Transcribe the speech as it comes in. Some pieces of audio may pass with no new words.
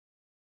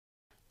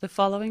The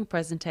following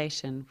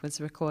presentation was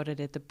recorded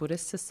at the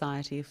Buddhist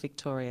Society of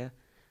Victoria,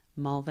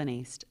 Malvern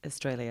East,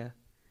 Australia.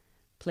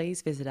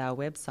 Please visit our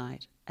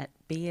website at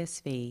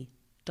bsv.net.au.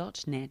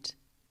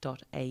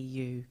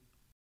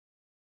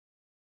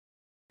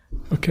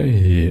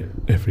 Okay,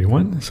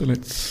 everyone, so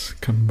let's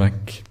come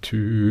back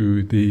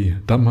to the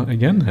Dhamma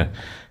again.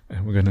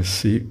 And we're going to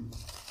see...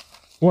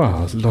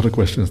 Wow, there's a lot of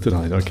questions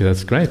tonight. Okay,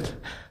 that's great.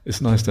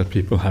 It's nice that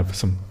people have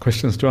some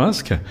questions to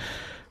ask,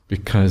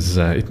 because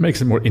it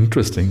makes it more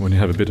interesting when you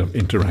have a bit of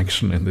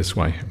interaction in this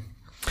way.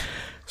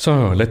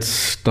 So, let's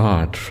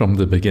start from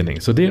the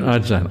beginning. So, dear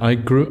Ajahn, I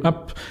grew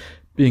up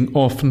being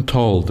often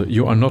told,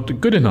 you are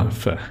not good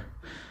enough.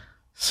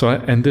 So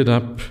I ended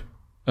up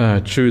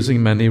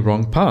choosing many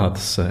wrong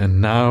paths, and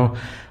now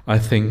I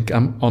think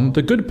I'm on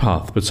the good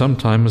path. But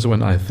sometimes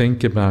when I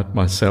think about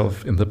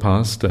myself in the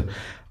past,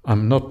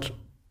 I'm not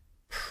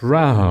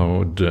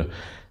proud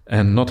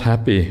and not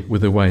happy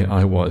with the way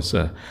I was.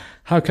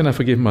 How can I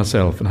forgive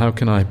myself, and how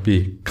can I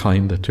be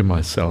kind to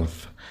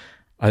myself?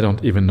 I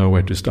don't even know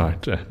where to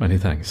start. Many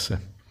thanks.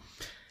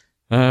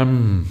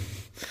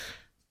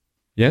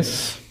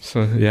 Yes,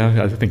 so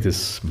yeah, I think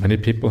many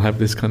people have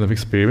this kind of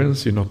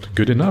experience. You're not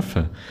good enough.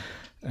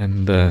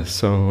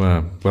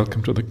 So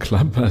welcome to the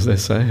club, as they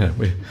say.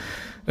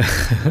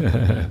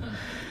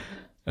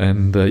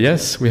 And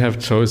yes, we have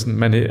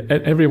chosen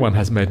everyone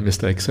has made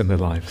mistakes in their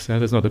lives.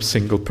 There's not a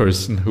single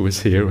person who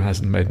is here who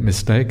hasn't made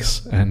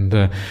mistakes.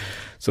 And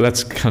so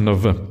that's kind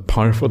of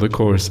par for the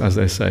course, as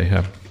they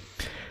say.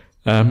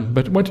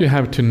 But what you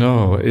have to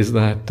know is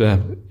that,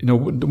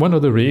 one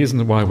of the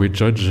reasons why we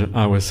judge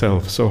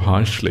ourselves so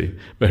harshly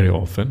very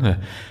often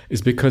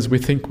is because we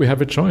think we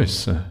have a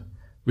choice.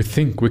 We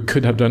think we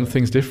could have done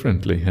things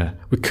differently.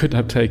 We could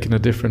have taken a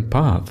different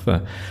path.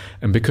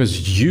 And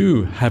because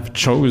you have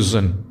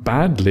chosen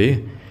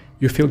badly,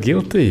 you feel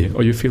guilty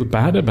or you feel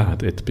bad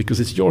about it because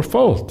it's your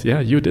fault.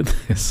 Yeah, you did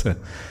this.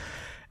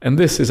 And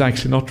this is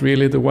actually not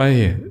really the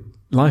way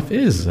life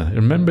is.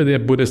 Remember the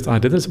Buddhist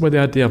idea. This is where the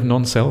idea of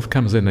non-self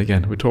comes in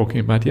again. We're talking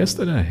about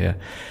yesterday here.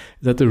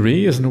 That the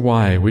reason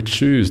why we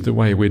choose the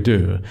way we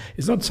do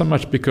is not so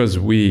much because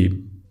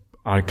we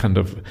are kind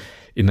of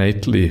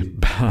innately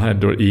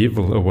bad or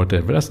evil or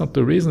whatever. That's not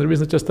the reason. The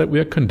reason is just that we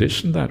are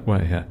conditioned that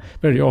way.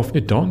 Very often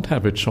you don't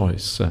have a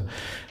choice.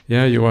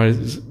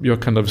 You're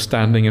kind of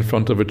standing in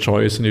front of a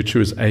choice and you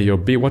choose A or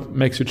B. What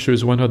makes you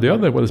choose one or the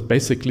other? Well, it's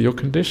basically your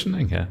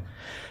conditioning.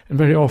 And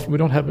very often we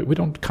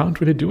can't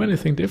really do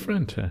anything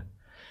different.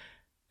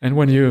 And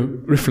when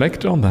you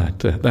reflect on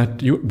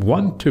that you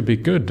want to be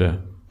good.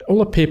 All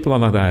the people are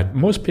like that.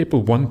 Most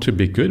people want to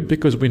be good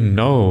because we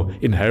know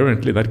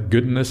inherently that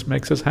goodness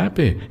makes us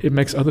happy. It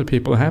makes other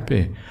people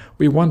happy.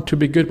 We want to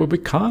be good, but we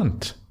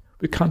can't.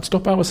 We can't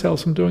stop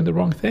ourselves from doing the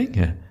wrong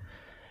thing.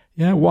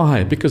 Yeah,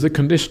 why? Because the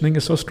conditioning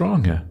is so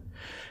strong.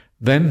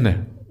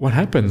 Then what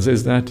happens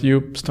is that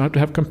you start to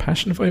have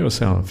compassion for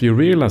yourself. You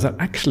realize that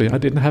actually I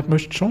didn't have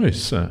much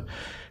choice.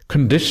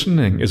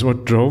 Conditioning is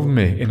what drove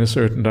me in a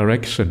certain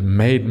direction,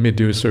 made me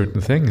do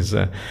certain things.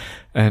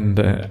 And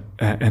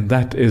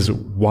that is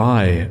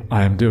why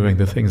I am doing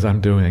the things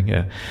I'm doing.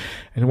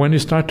 And when you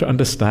start to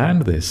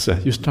understand this,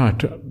 you start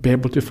to be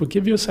able to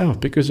forgive yourself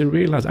because you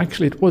realize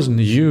actually it wasn't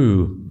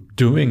you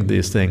doing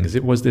these things.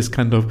 It was this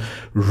kind of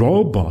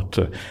robot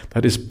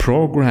that is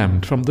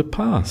programmed from the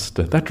past.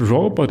 That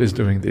robot is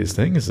doing these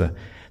things.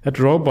 That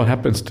robot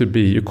happens to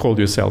be, you call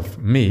yourself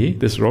me,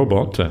 this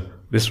robot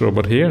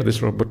here,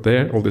 this robot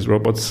there, all these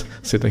robots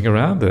sitting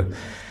around.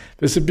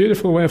 There's a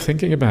beautiful way of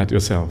thinking about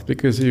yourself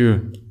because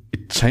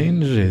it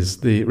changes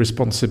the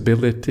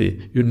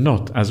responsibility. You're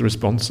not as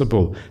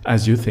responsible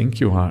as you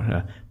think you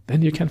are.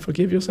 Then you can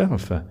forgive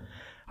yourself.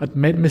 I've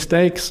made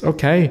mistakes,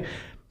 okay,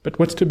 but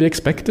what's to be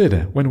expected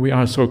when we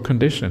are so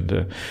conditioned?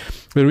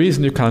 The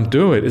reason you can't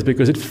do it is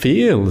because it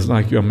feels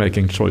like you're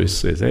making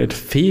choices. It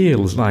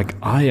feels like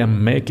I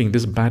am making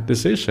this bad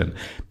decision.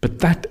 But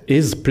that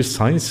is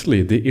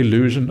precisely the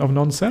illusion of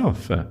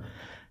non-self.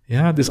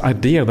 This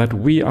idea that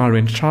we are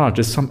in charge,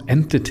 there's some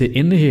entity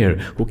in here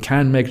who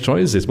can make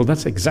choices. Well,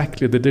 that's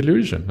exactly the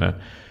delusion.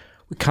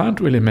 We can't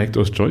really make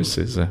those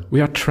choices. We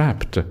are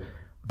trapped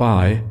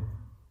by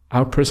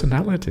our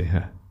personality.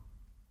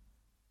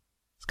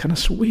 It's kind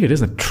of weird,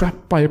 isn't it?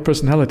 Trapped by a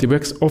personality. We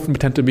often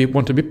tend to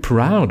want to be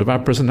proud of our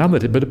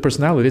personality, but the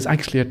personality is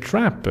actually a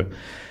trap.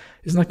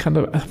 Isn't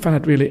that I find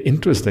it really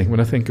interesting when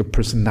I think of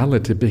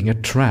personality being a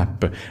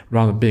trap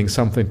rather than being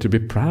something to be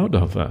proud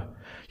of.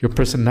 Your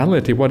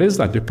personality, what is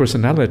that? Your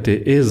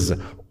personality is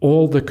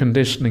all the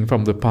conditioning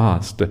from the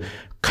past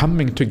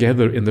coming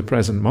together in the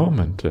present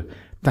moment.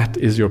 That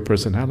is your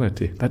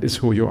personality. That is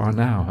who you are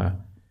now.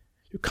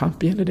 You can't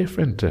be any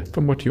different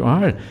from what you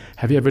are.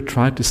 Have you ever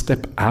tried to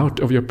step out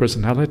of your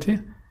personality?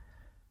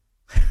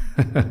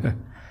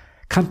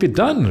 Can't be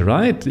done,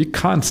 right? You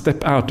can't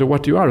step out of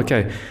what you are.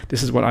 Okay,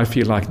 this is what I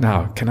feel like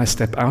now. Can I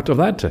step out of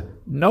that?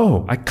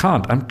 No, I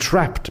can't. I'm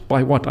trapped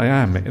by what I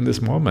am in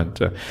this moment.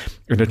 And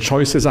the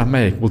choices I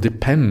make will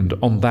depend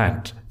on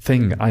that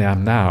thing I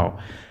am now.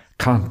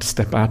 Can't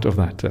step out of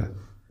that.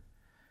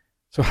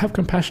 So have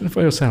compassion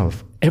for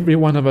yourself. Every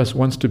one of us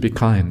wants to be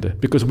kind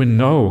because we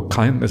know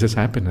kindness is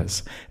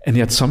happiness. And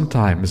yet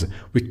sometimes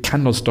we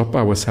cannot stop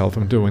ourselves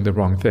from doing the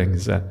wrong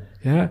things.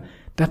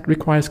 That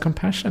requires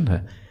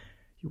compassion.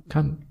 You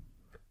can.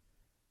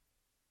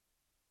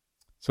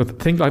 So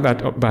think like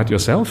that about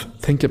yourself.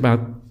 Think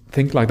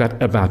like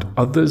that about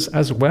others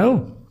as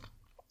well.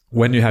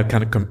 When you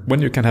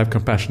can have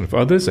compassion for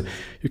others,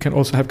 you can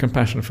also have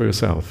compassion for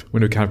yourself.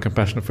 When you can have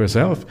compassion for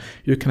yourself,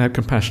 you can have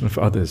compassion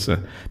for others.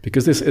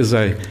 Because this is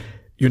a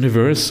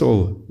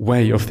universal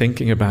way of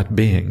thinking about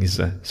beings.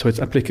 So it's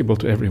applicable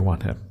to everyone.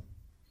 But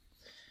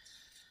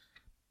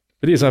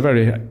these are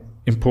very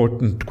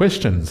important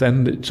questions,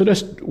 and so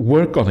just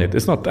work on it.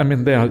 It's not,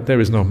 there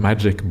is no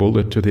magic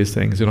bullet to these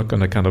things. You're not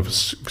going to kind of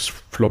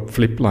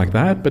flip like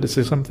that, but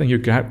it's something you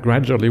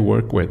gradually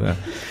work with.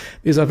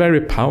 These are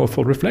very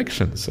powerful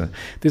reflections.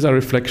 These are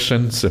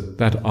reflections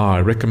that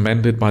are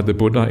recommended by the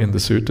Buddha in the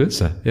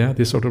suttas.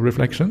 These sort of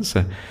reflections.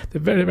 They're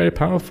very, very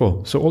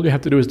powerful. So all you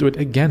have to do is do it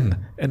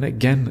again and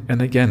again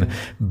and again.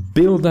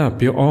 Build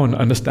up your own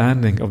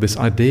understanding of this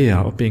idea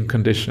of being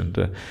conditioned.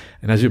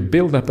 And as you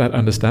build up that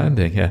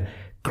understanding,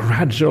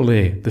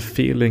 gradually the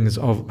feelings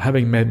of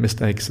having made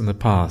mistakes in the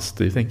past,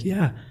 you think,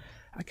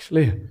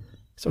 actually,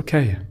 it's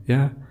okay.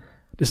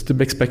 This is to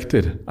be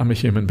expected. I'm a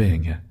human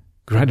being.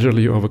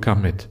 Gradually you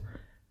overcome it.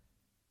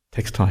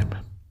 Takes time.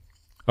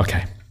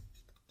 Okay.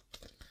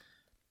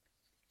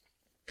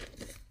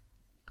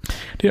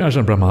 Dear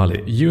Ajahn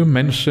Brahmali, you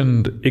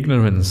mentioned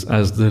ignorance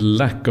as the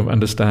lack of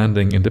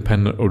understanding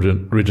independent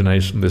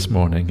origination this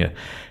morning.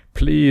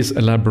 Please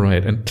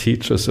elaborate and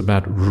teach us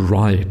about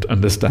right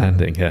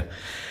understanding.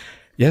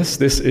 Yes,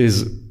 this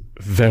is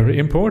very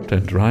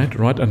important, right?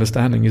 Right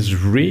understanding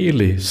is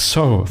really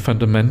so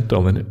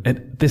fundamental,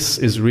 and this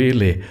is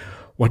really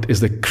what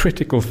is the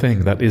critical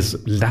thing that is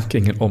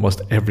lacking in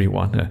almost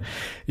everyone.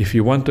 If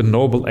you want the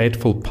Noble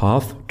Eightfold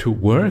Path to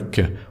work,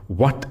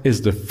 what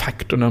is the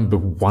factor number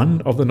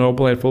one of the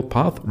Noble Eightfold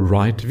Path?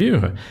 Right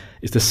view.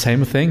 It's the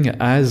same thing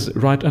as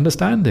right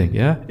understanding.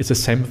 It's the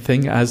same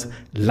thing as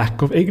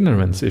lack of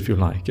ignorance, if you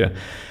like.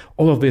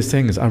 All of these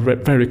things are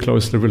very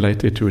closely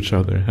related to each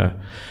other.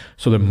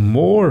 So the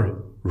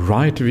more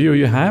right view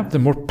you have, the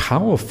more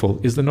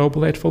powerful is the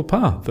Noble Eightfold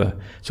Path.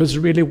 So it's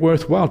really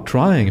worthwhile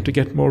trying to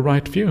get more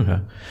right view.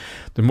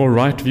 The more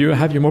right view you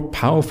have, the more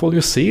powerful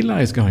your sila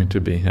is going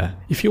to be.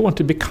 If you want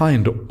to be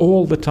kind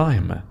all the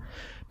time,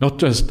 not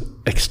just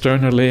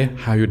externally,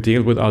 how you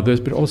deal with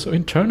others, but also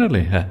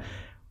internally,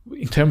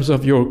 in terms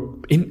of your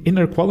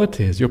inner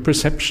qualities, your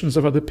perceptions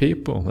of other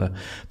people,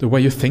 the way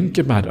you think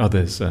about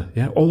others,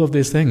 all of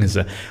these things.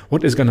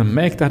 What is going to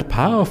make that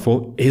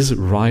powerful is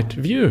right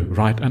view,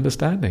 right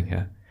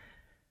understanding.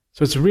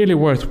 So it's really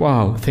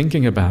worthwhile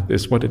thinking about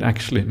this, what it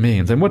actually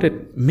means. And what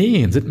it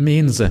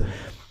means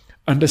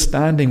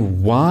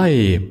understanding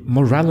why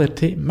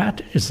morality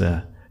matters.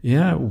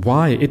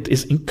 Why it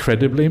is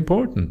incredibly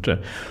important.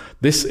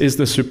 This is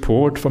the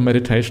support for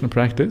meditation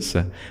practice.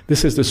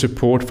 This is the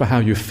support for how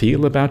you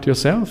feel about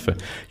yourself.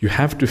 You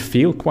have to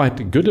feel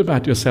quite good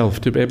about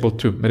yourself to be able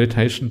to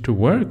meditation to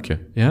work.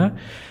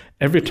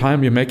 Every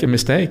time you make a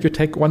mistake, you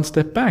take one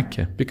step back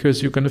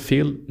because you're going to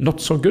feel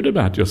not so good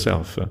about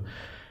yourself.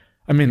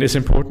 It's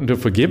important to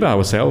forgive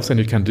ourselves, and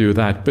you can do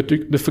that, but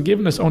the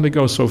forgiveness only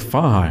goes so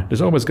far.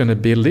 There's always going to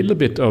be a little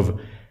bit of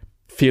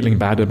feeling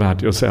bad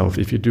about yourself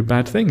if you do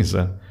bad things.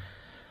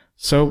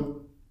 So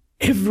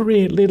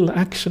every little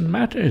action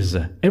matters.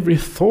 Every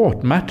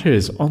thought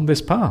matters on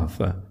this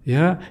path,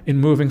 in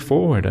moving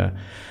forward.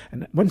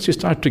 And once you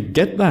start to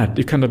get that,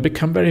 you kind of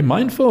become very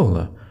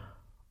mindful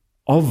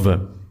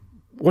of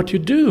what you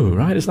do,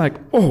 right? It's like,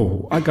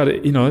 I got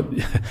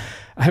to,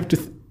 I have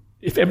to,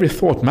 if every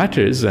thought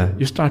matters,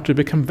 you start to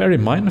become very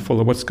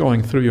mindful of what's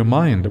going through your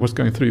mind, what's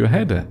going through your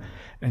head,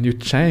 and you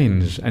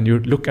change and you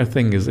look at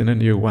things in a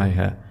new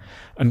way.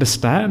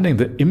 Understanding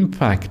the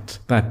impact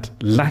that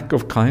lack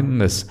of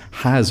kindness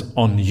has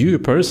on you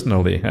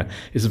personally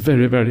is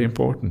very, very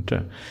important.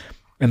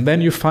 And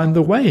then you find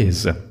the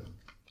ways.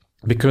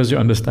 Because you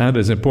understand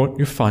it's important,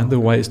 you find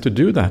the ways to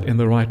do that in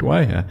the right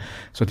way.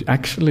 So that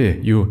actually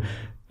you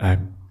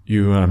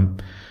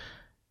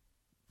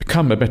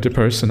become a better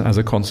person as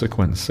a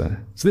consequence. So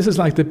this is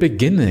like the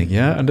beginning,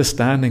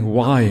 understanding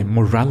why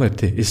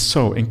morality is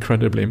so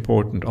incredibly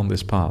important on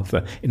this path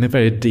in a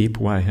very deep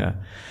way.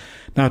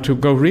 Now, to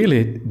go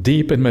really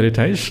deep in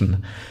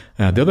meditation,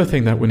 the other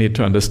thing that we need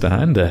to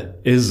understand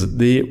is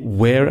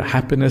where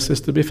happiness is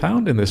to be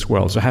found in this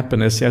world. So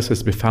happiness, yes, is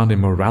to be found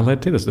in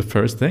morality. That's the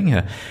first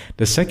thing.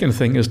 The second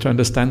thing is to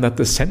understand that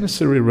the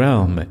sensory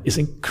realm is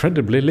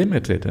incredibly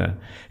limited.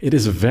 It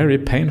is a very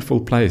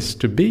painful place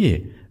to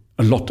be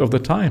a lot of the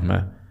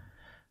time.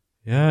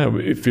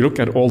 If you look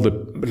at a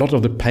lot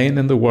of the pain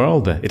in the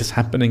world, it is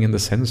happening in the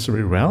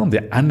sensory realm.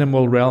 The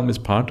animal realm is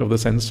part of the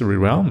sensory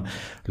realm.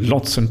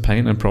 Lots of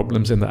pain and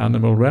problems in the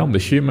animal realm. The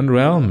human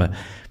realm,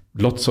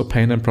 lots of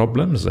pain and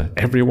problems.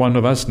 Every one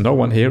of us, no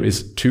one here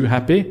is too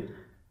happy.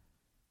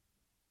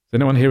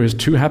 Anyone here is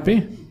too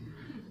happy?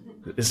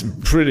 It's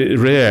pretty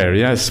rare.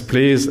 Yes,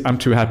 please, I'm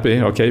too happy.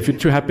 Okay, if you're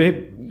too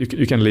happy,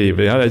 you can leave.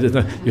 Yeah?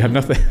 You have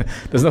nothing.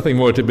 There's nothing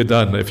more to be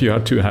done if you are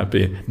too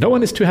happy. No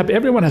one is too happy.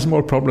 Everyone has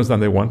more problems than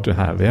they want to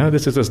have. Yeah,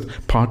 this is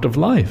just part of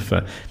life.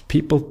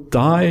 People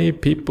die.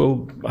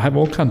 People have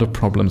all kinds of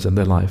problems in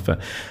their life.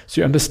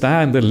 So you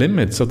understand the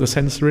limits of the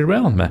sensory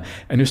realm,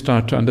 and you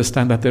start to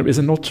understand that there is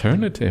an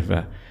alternative.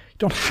 You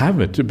don't have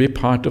it to be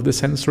part of the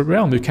sensory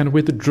realm. You can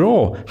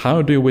withdraw.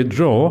 How do you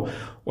withdraw?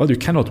 Well, you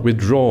cannot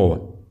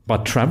withdraw by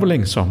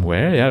traveling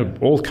somewhere. Yeah,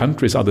 all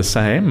countries are the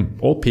same.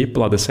 All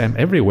people are the same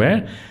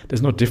everywhere.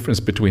 There's no difference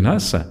between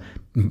us.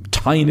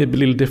 Tiny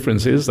little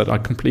differences that are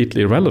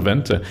completely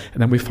irrelevant. And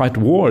then we fight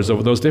wars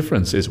over those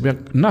differences. We are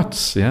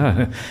nuts,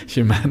 yeah,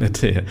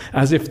 humanity.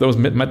 As if those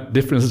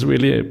differences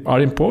really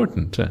are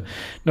important.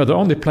 No, the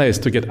only place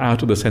to get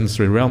out of the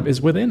sensory realm is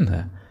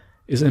within.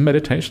 Is in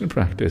meditation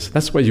practice.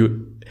 That's where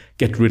you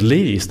get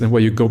released and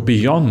where you go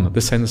beyond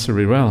the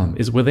sensory realm,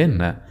 is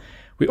within.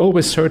 We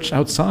always search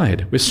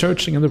outside. We're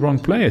searching in the wrong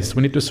place.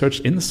 We need to search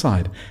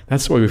inside.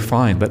 That's where we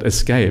find that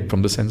escape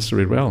from the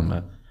sensory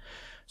realm.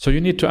 So you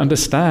need to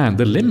understand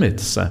the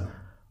limits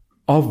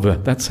of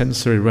that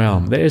sensory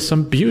realm. There are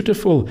some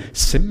beautiful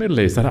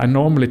similes that I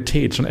normally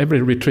teach on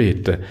every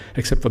retreat,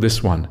 except for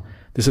this one.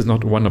 This is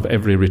not one of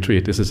every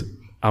retreat. This is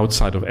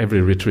outside of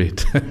every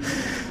retreat.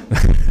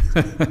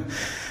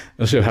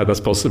 I'll show you how that's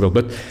possible.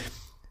 But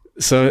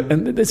so,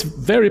 and there's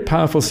very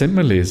powerful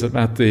similes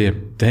about the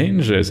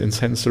dangers in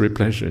sensory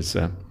pleasures.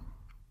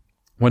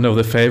 One of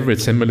the favorite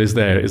similes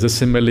there is a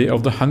simile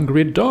of the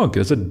hungry dog.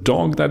 There's a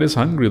dog that is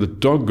hungry. The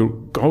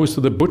dog goes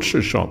to the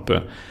butcher shop,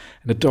 and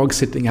the dog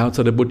sitting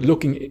outside the butcher,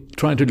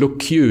 trying to look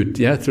cute,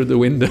 yeah, through the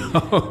window.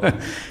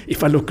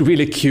 If I look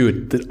really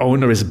cute, the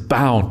owner is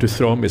bound to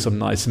throw me some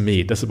nice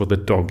meat. That's what the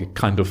dog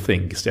kind of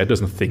thinks. Yeah, it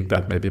doesn't think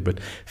that maybe, but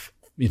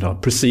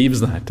perceives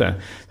that.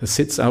 It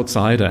sits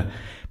outside.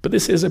 But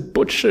this is a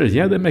butcher.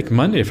 Yeah, they make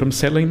money from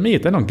selling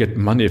meat. They don't get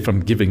money from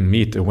giving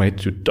meat away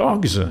to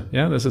dogs.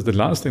 Yeah, this is the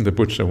last thing the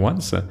butcher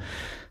wants. So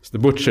the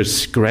butcher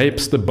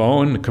scrapes the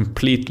bone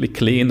completely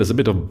clean. There's a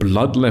bit of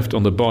blood left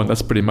on the bone.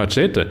 That's pretty much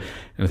it. And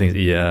I think,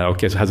 yeah,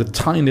 okay, so has a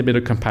tiny bit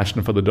of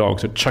compassion for the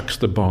dog. So chucks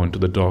the bone to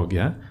the dog,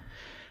 yeah?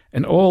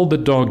 And all the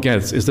dog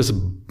gets is this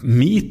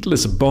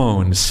meatless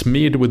bone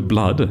smeared with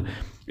blood.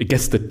 It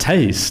gets the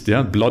taste,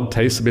 yeah? Blood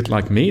tastes a bit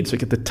like meat, so you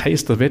get the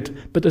taste of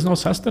it, but there's no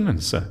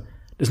sustenance.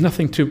 There's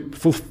nothing to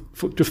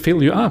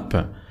fill you up.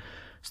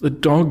 So the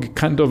dog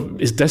kind of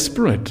is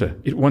desperate.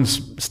 It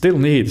still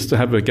needs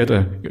to get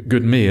a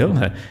good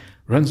meal.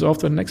 Runs off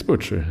to the next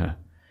butcher.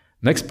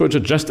 Next butcher,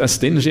 just as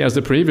stingy as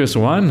the previous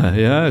one.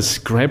 Yeah,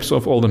 scrapes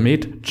off all the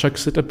meat,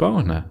 chucks it a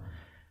bone.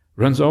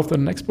 Runs off to the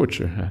next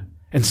butcher.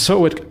 And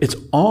so it's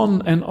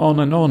on and on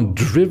and on,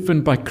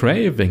 driven by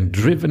craving,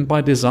 driven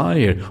by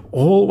desire,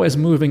 always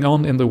moving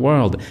on in the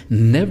world,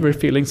 never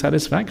feeling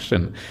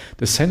satisfaction.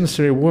 The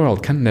sensory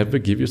world can never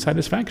give you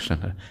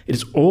satisfaction. It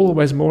is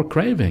always more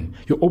craving.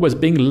 You're always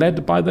being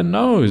led by the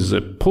nose,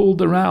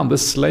 pulled around, the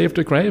slave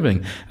to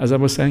craving, as I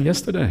was saying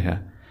yesterday.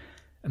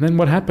 And then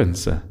what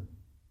happens? Then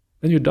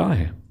you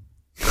die.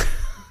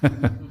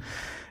 And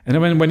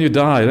then when you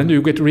die, then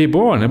you get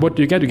reborn. And what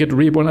do you get? You get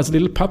reborn as a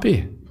little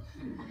puppy.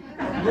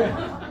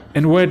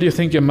 And where do you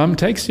think your mum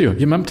takes you?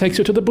 Your mum takes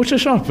you to the butcher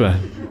shop.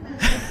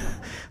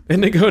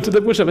 Then you go to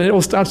the butcher shop and it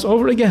all starts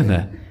over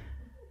again.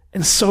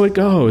 And so it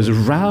goes,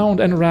 round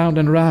and round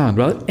and round,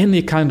 without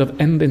any kind of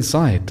end in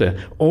sight.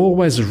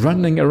 Always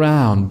running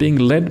around, being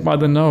led by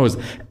the nose,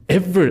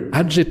 ever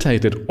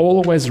agitated,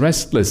 always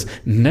restless,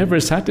 never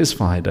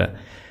satisfied.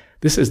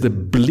 This is the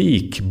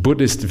bleak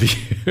Buddhist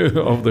view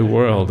of the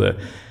world.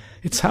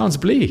 It sounds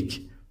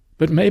bleak,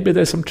 but maybe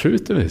there's some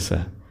truth to this.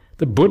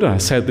 The Buddha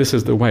said this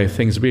is the way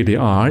things really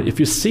are. If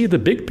you see the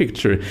big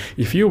picture,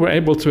 if you were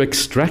able to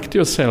extract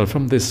yourself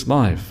from this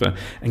life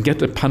and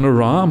get a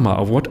panorama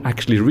of what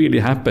actually really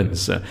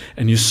happens,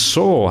 and you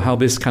saw how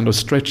this kind of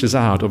stretches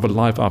out over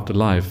life after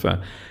life,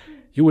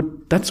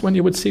 that's when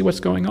you would see what's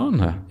going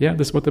on. Yeah,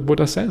 this is what the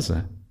Buddha says.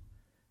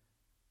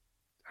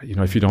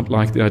 If you don't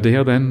like the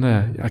idea, then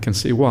I can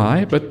see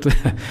why, but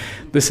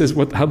this is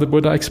how the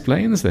Buddha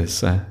explains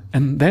this.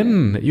 And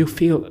then you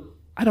feel,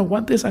 I don't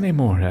want this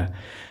anymore.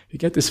 You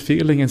get this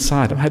feeling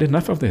inside, I've had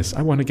enough of this.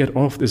 I want to get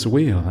off this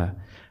wheel.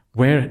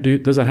 Where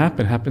does that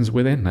happen? It happens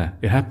within.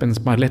 It happens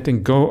by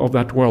letting go of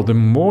that world. The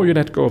more you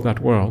let go of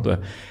that world,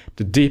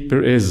 the deeper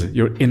is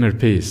your inner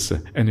peace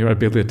and your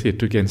ability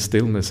to gain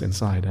stillness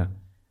inside.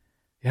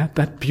 Yeah,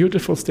 that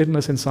beautiful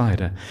stillness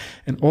inside.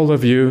 And all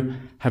of you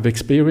have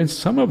experienced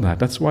some of that.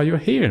 That's why you're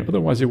here.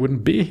 Otherwise you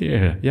wouldn't be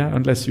here. Yeah,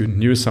 unless you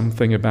knew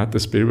something about the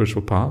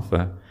spiritual path.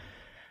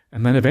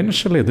 And then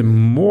eventually, the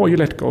more you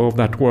let go of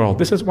that world,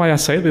 this is why I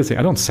say this thing.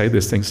 I don't say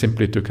this thing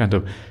simply to kind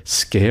of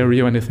scare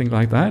you or anything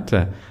like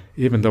that,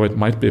 even though it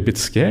might be a bit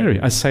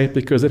scary. I say it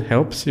because it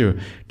helps you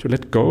to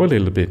let go a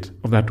little bit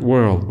of that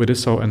world which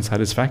is so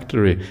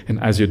unsatisfactory. And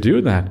as you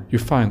do that, you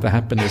find the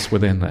happiness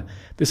within.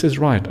 This is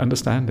right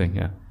understanding.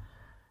 Yeah.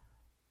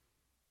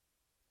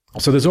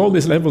 So there's all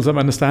these levels of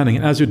understanding.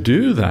 And as you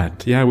do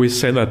that, we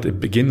say that it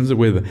begins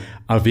with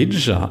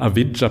avidya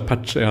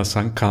paccaya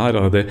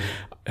sankhara. The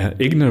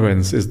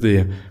ignorance is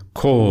the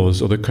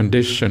cause or the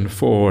condition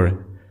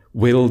for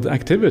willed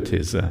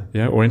activities,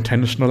 or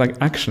intentional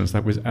actions.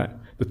 That was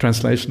the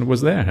translation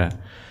was there.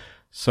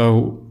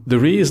 So the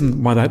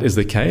reason why that is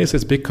the case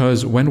is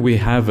because when we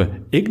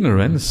have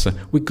ignorance,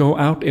 we go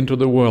out into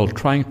the world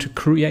trying to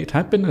create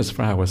happiness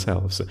for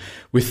ourselves.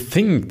 We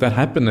think that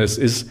happiness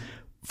is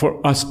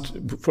for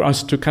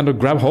us to kind of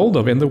grab hold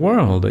of in the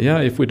world.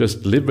 If we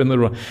just live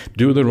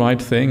do the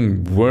right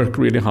thing, work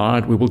really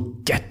hard, we will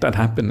get that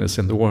happiness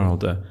in the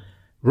world.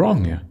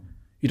 Wrong.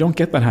 You don't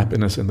get that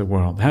happiness in the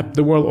world.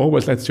 The world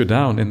always lets you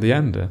down in the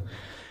end.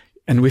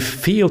 And we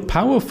feel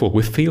powerful.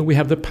 We feel we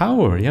have the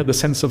power. The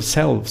sense of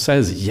self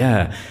says,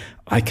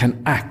 I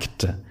can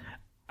act.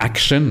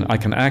 Action, I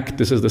can act.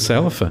 This is the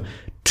self.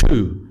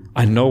 2,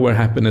 I know where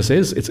happiness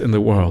is. It's in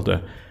the world.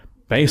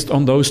 Based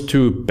on those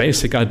 2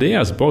 basic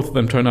ideas, both of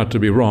them turn out to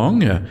be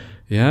wrong.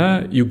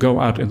 You go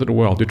out into the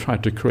world. You try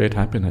to create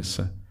happiness.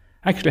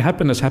 Actually,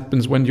 happiness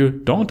happens when you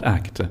don't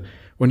act.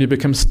 When you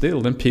become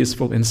still and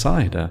peaceful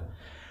inside.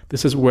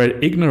 This is where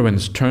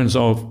ignorance turns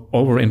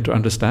over into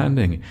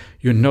understanding.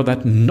 You know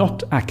that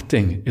not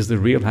acting is the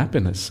real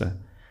happiness.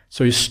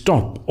 So you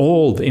stop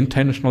all the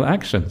intentional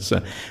actions.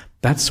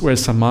 That's where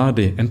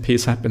samadhi and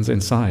peace happens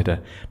inside.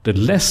 The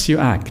less you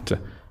act,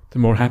 the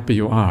more happy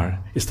you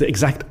are. It's the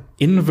exact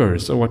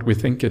inverse of what we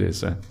think it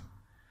is.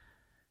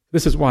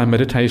 This is why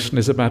meditation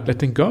is about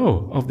letting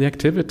go of the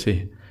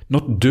activity,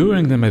 not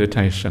doing the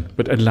meditation,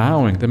 but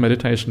allowing the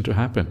meditation to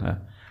happen.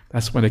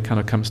 That's when it kind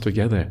of comes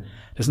together.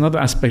 There's another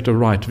aspect of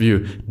right view.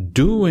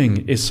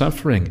 Doing is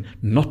suffering.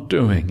 Not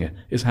doing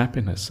is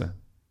happiness.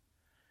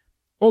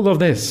 All of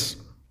this,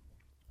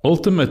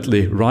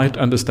 ultimately, right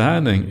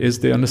understanding is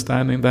the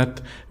understanding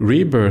that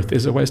rebirth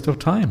is a waste of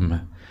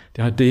time.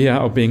 The idea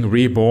of being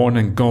reborn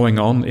and going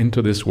on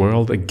into this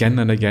world again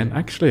and again,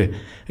 actually,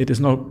 it is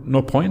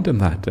no point in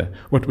that.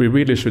 What we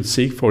really should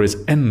seek for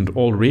is end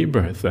all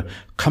rebirth.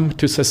 Come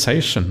to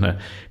cessation,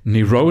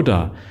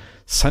 nirodha.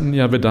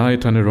 Sanya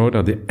Vedayita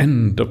Nirodha, the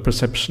end of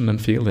perception and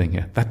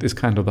feeling. That is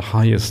kind of the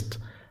highest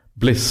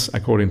bliss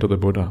according to the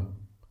Buddha.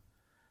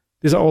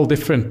 These are all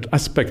different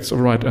aspects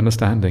of right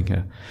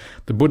understanding.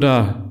 The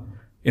Buddha,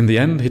 in the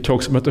end, he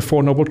talks about the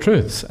Four Noble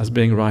Truths as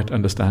being right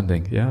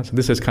understanding. So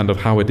this is kind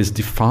of how it is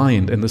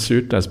defined in the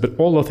suttas. But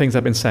all the things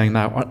I've been saying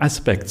now are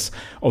aspects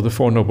of the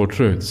Four Noble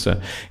Truths.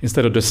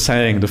 Instead of just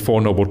saying the Four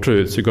Noble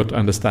Truths, you've got to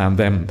understand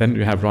them. Then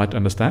you have right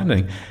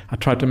understanding. I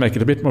try to make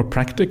it a bit more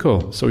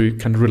practical so you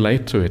can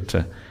relate to it.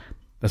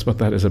 That's what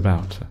that is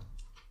about.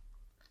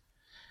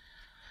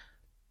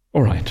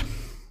 All right.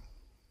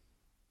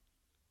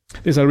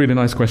 These are really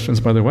nice questions,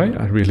 by the way.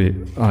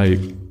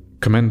 I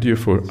commend you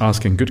for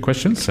asking good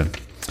questions. So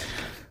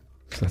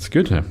that's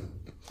good.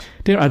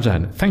 Dear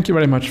Ajahn, thank you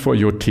very much for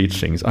your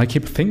teachings. I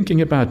keep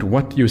thinking about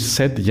what you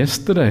said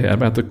yesterday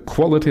about the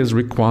qualities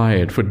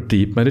required for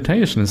deep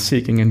meditation and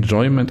seeking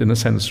enjoyment in the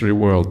sensory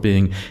world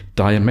being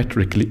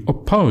diametrically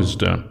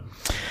opposed.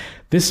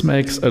 This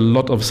makes a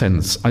lot of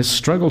sense. I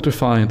struggle to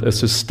find a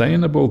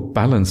sustainable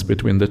balance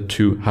between the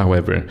two,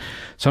 however.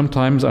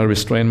 Sometimes I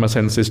restrain my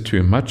senses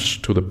too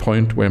much to the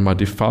point where my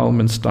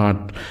defilements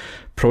start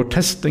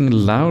protesting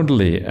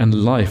loudly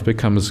and life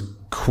becomes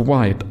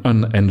quite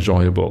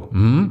unenjoyable.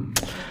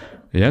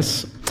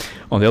 Yes.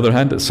 On the other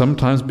hand,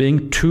 sometimes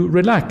being too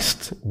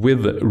relaxed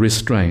with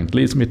restraint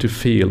leads me to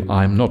feel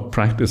I'm not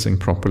practicing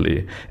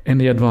properly.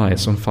 Any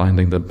advice on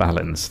finding the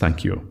balance?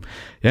 Thank you.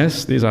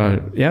 Yes,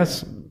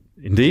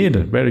 indeed,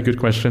 a very good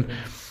question.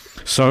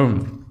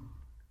 So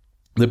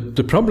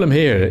the problem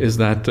here is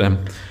that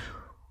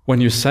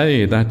when you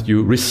say that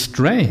you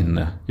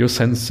restrain your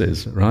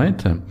senses,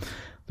 right?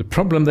 The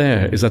problem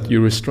there is that you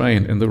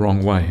restrain in the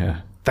wrong way.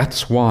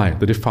 That's why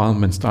the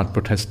defilements start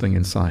protesting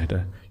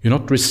inside. You're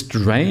not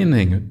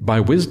restraining by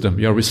wisdom,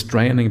 you're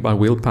restraining by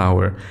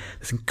willpower.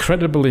 It's an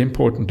incredibly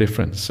important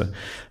difference.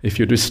 If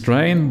you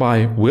restrain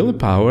by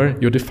willpower,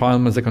 your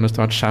defilements are going to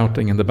start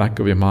shouting in the back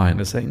of your mind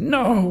and saying,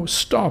 no,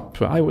 stop,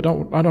 I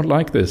don't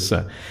like this.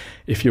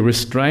 If you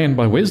restrain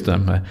by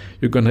wisdom,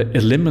 you're going to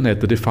eliminate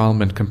the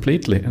defilement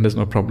completely and there's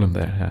no problem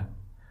there.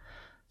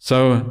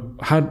 So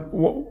how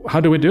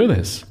do we do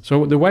this?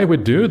 So the way we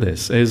do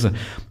this is,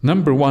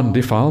 number one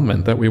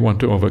defilement that we want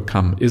to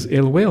overcome is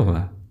ill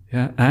will,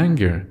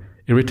 anger,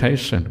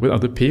 irritation with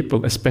other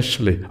people,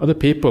 especially. Other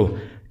people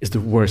is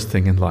the worst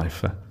thing in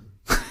life.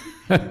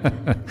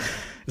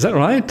 Is that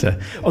right?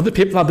 Other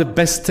people are the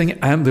best thing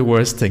and the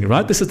worst thing,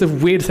 right? This is the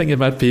weird thing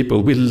about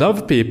people. We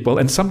love people,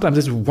 and sometimes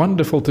it's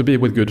wonderful to be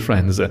with good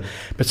friends,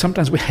 but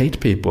sometimes we hate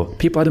people.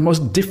 People are the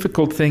most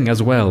difficult thing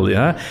as well,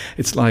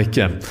 It's like,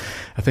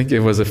 I think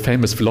it was a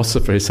famous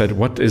philosopher, he said,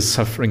 what is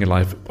suffering in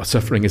life?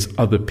 Suffering is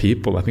other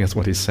people. I think that's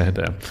what he said.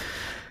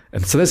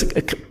 And so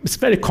it's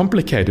very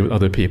complicated with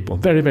other people,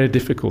 very, very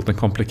difficult and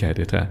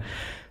complicated.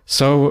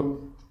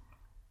 So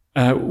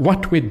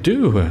what we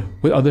do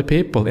with other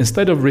people,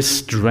 instead of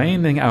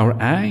restraining our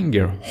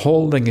anger,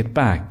 holding it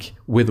back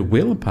with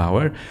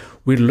willpower,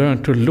 we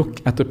learn to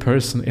look at the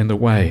person in the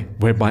way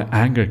whereby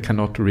anger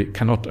cannot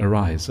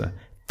arise.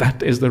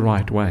 That is the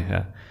right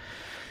way.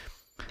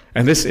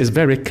 And this is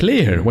very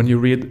clear when you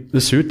read the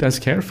suttas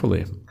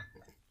carefully.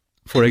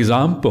 For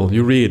example,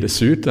 you read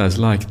suttas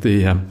like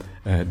the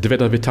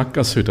Dveda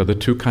Vitaka Sutta, the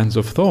two kinds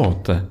of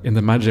thought in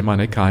the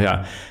Majjhima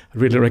Nikaya. I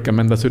really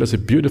recommend that sutta. It's a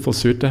beautiful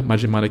sutta,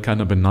 Majjhima Nikaya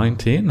number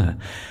 19.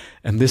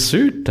 And this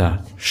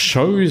sutta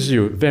shows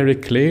you very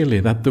clearly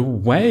that the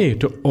way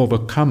to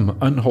overcome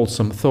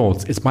unwholesome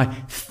thoughts is by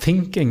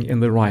thinking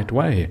in the right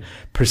way,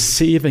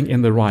 perceiving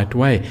in the right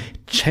way,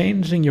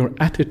 changing your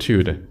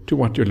attitude to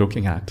what you're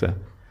looking at.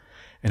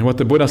 And what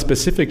the Buddha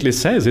specifically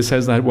says, he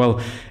says that,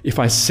 well, if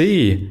I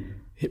see...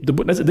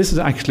 This is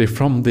actually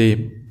from the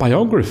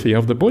biography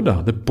of the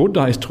Buddha. The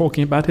Buddha is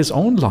talking about his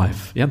own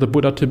life. The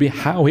Buddha to be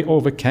how he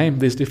overcame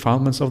these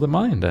defilements of the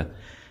mind.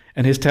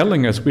 And he's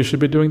telling us we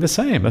should be doing the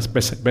same. That's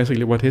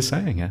basically what he's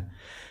saying.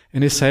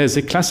 And he says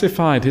he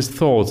classified his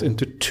thoughts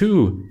into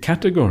two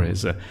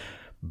categories.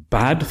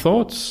 Bad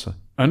thoughts,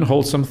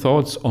 unwholesome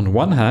thoughts on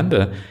one hand,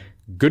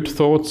 good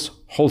thoughts,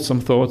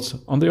 wholesome thoughts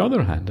on the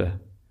other hand.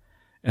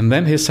 And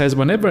then he says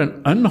whenever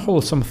an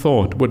unwholesome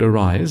thought would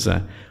arise,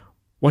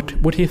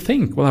 what would he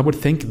think? Well, I would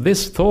think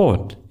this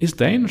thought is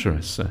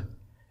dangerous.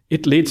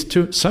 It leads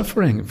to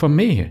suffering for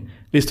me,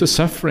 leads to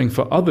suffering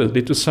for others,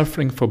 leads to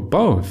suffering for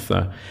both.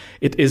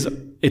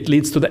 It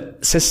leads to the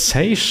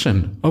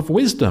cessation of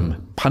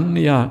wisdom,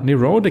 panya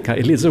nirodhika.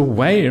 It leads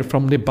away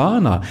from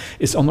nibbana.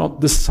 It's on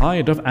the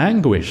side of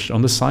anguish,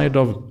 on the side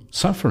of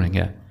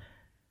suffering.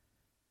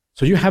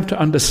 So you have to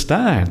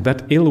understand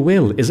that ill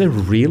will is a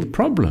real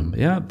problem.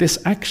 This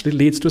actually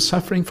leads to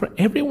suffering for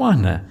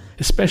everyone,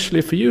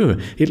 especially for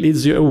you. It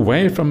leads you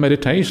away from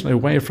meditation,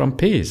 away from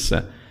peace.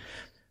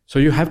 So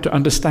you have to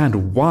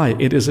understand why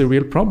it is a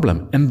real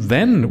problem. And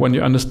then when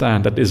you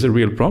understand that it is a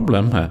real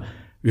problem,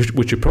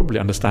 which you probably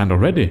understand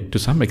already to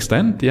some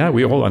extent,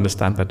 we all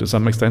understand that to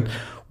some extent,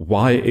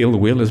 why ill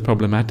will is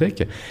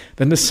problematic.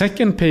 Then the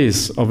second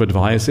piece of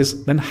advice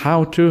is then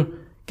how to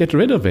get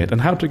rid of it.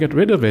 And how to get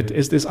rid of it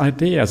is this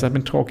idea, as I've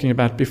been talking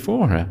about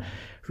before.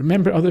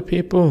 Remember, other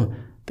people,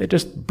 they're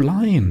just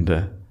blind.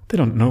 They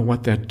don't know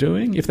what they're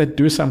doing. If they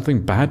do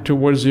something bad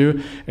towards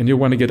you and you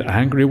want to get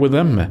angry with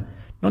them,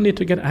 no need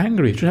to get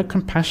angry. You should have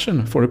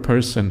compassion for a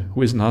person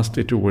who is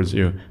nasty towards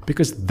you,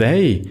 because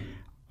they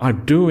are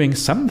doing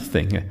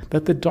something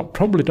that they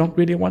probably don't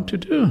really want to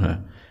do.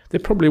 They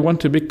probably want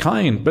to be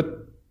kind,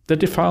 but the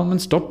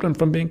defilement stopped them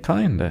from being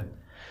kind.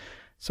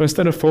 So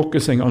instead of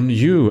focusing on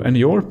you and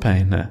your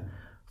pain,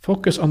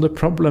 focus on the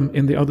problem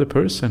in the other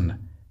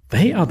person.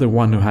 They are the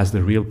one who has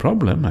the real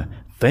problem.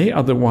 They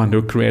are the one who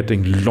are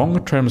creating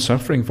long-term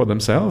suffering for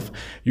themselves.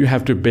 You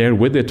have to bear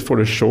with it for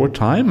a short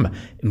time.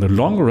 In the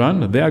long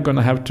run, they are going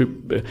to have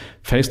to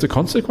face the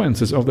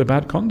consequences of their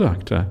bad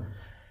conduct.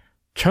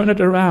 Turn it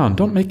around.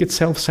 Don't make it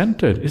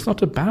self-centered. It's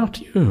not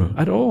about you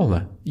at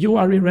all. You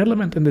are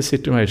irrelevant in this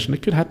situation.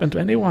 It could happen to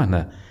anyone.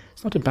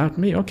 It's not about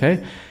me.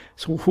 Okay.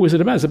 So who is it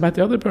about? It's about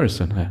the other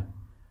person.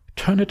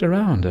 Turn it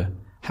around.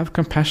 Have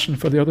compassion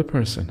for the other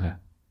person.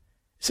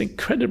 It's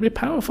incredibly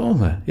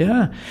powerful.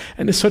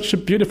 And it's such a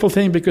beautiful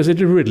thing because it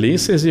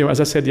releases you, as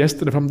I said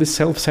yesterday, from this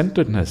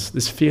self-centeredness,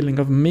 this feeling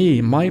of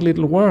me, my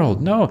little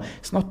world. No,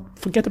 it's not.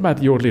 Forget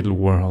about your little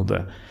world.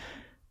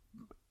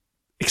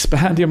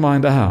 Expand your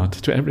mind out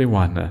to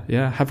everyone.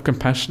 Have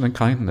compassion and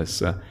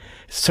kindness.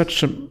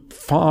 Such a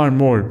far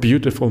more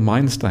beautiful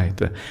mind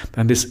state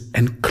than this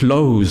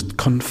enclosed,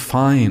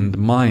 confined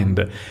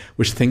mind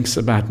which thinks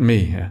about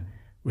me,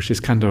 which is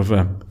kind of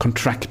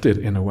contracted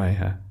in a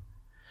way.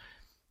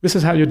 This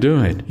is how you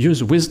do it.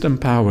 Use wisdom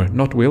power,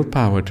 not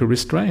willpower, to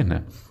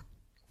restrain.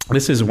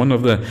 This is one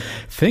of the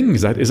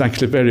things that is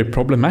actually very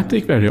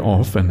problematic very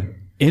often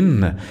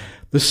in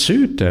the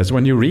suttas.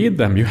 When you read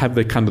them, you have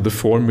the kind of the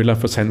formula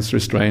for sense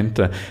restraint,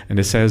 and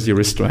it says you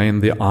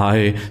restrain the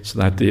eye so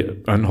that the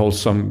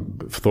unwholesome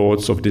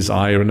thoughts of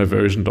desire and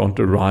aversion don't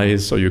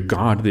arise. So you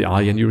guard the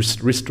eye and you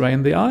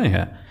restrain the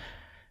eye.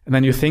 And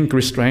then you think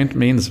restraint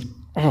means,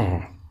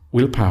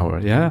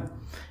 willpower,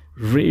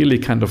 really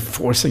kind of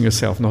forcing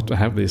yourself not to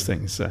have these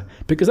things.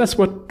 Because that's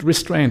what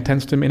restraint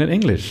tends to mean in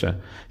English. You're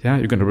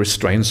going to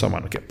restrain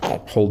someone. Okay,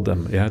 hold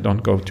them.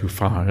 Don't go too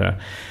far.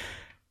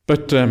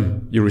 But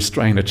you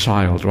restrain a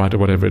child, right, or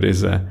whatever it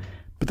is.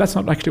 But that's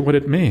not actually what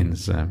it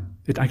means.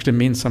 It actually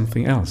means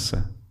something else.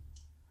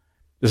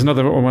 There's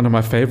another one of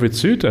my favorite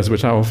suttas,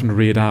 which I often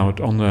read out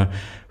on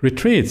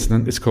retreats.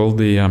 And it's called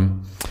the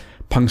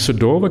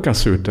Pangsudovaka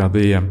Sutta,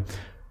 the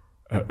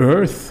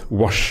earth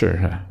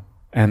washer.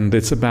 And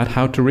it's about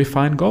how to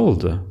refine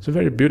gold. It's a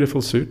very beautiful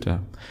sutta.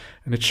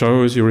 And it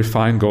shows you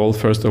refine gold,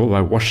 first of all,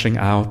 by washing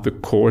out the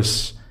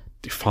coarse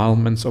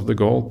defilements of the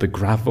gold, the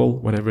gravel,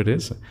 whatever it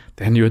is.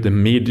 Then you have the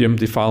medium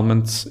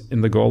defilements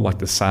in the gold, like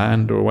the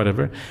sand or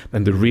whatever.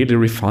 Then the really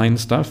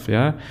refined stuff,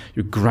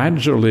 You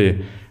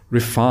gradually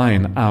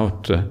refine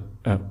out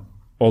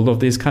all of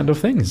these kind of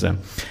things.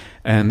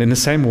 And in the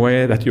same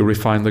way that you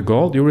refine the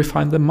gold, you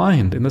refine the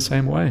mind in the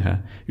same way.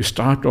 You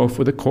start off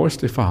with the coarse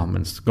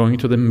defilements, going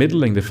to the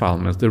middling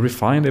defilements, the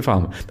refined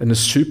defilements, then the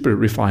super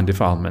refined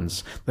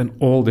defilements, then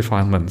all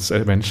defilements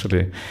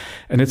eventually.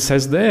 And it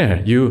says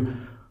there,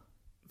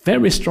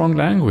 very strong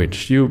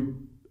language. You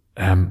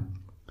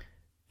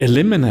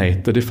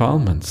eliminate the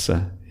defilements.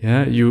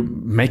 You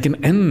make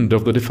an end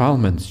of the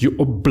defilements. You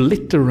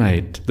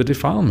obliterate the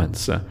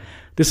defilements.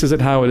 This is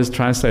how it is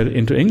translated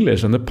into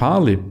English, and the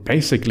Pali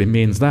basically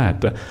means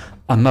that.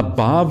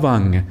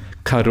 Anabhavang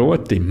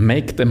karoti,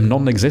 make them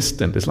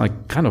non-existent. It's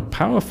like kind of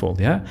powerful,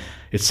 yeah?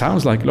 It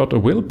sounds like a lot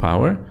of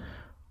willpower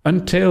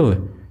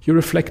until you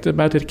reflect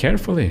about it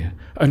carefully,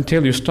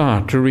 until you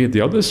start to read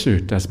the other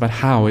suttas about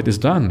how it is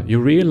done. You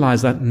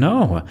realize that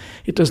no,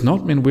 it does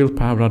not mean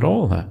willpower at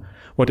all.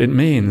 What it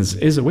means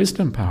is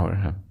wisdom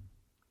power.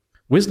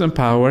 Wisdom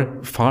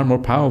power, far more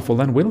powerful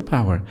than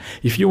willpower.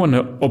 If you want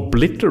to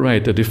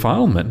obliterate a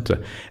defilement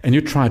and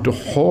you try to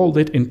hold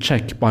it in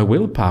check by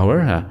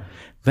willpower,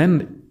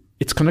 then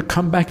it's going to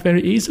come back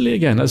very easily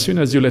again. As soon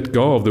as you let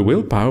go of the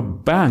willpower,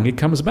 bang, it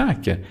comes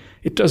back.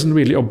 It doesn't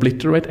really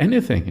obliterate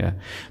anything.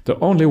 The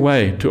only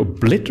way to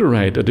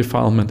obliterate a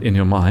defilement in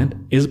your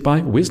mind is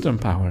by wisdom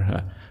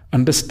power.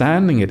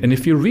 Understanding it. And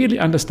if you really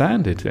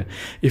understand it,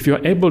 if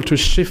you're able to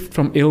shift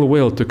from ill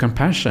will to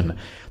compassion,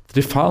 the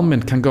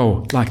defilement can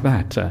go like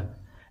that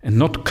and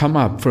not come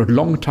up for a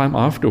long time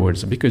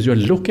afterwards because you're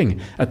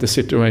looking at the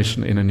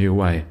situation in a new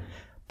way.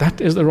 That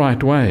is the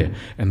right way.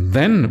 And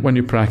then when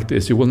you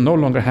practice, you will no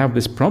longer have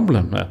this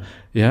problem,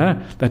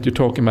 that you're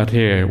talking about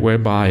here,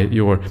 whereby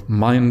your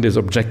mind is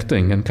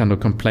objecting and kind of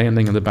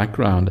complaining in the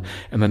background,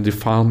 and then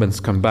defilements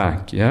come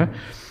back,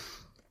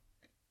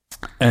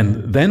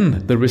 And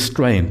then the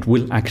restraint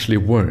will actually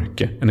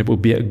work, and it will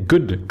be a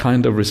good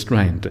kind of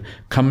restraint,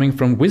 coming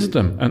from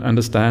wisdom and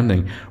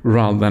understanding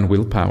rather than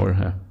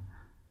willpower.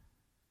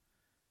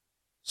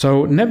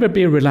 So never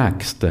be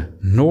relaxed,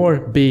 nor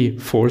be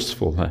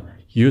forceful.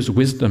 Use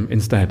wisdom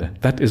instead.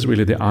 That is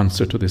really the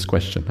answer to this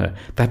question.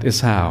 That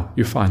is how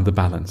you find the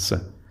balance.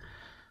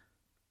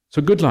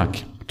 So good luck.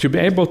 To be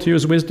able to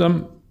use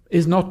wisdom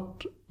is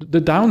not...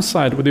 The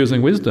downside with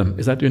using wisdom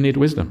is that you need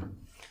wisdom.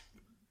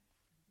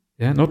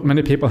 Not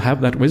many people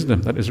have that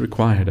wisdom that is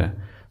required.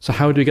 So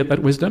how do you get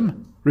that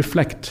wisdom?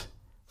 Reflect.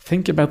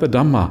 Think about the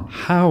Dhamma.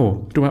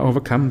 How do I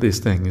overcome these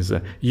things?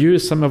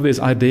 Use some of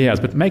these ideas,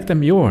 but make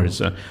them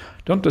yours.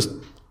 Don't just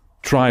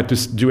try to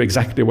do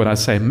exactly what I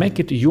say. Make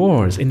it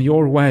yours, in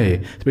your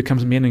way. It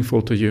becomes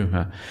meaningful to you.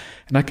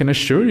 And I can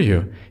assure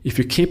you, if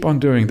you keep on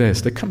doing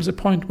this, there comes a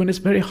point when it's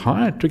very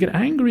hard to get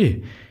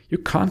angry. You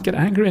can't get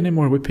angry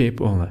anymore with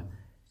people.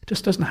 It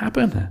just doesn't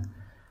happen.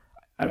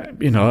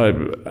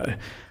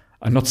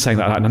 I'm not saying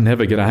that I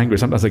never get angry.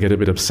 Sometimes I get a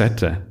bit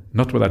upset.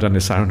 Not with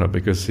Ajahn Sarno,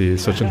 because he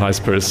is such a nice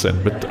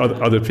person, but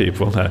other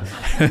people.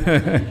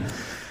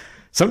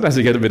 Sometimes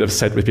you get a bit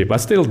upset with people. I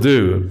still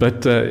do,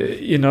 but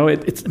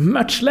it's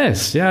much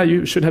less.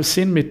 You should have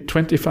seen me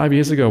 25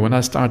 years ago when I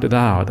started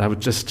out. I was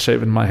just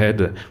shaving my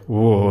head.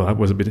 Whoa, that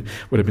would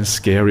have been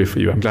scary for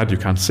you. I'm glad you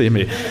can't see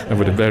me. That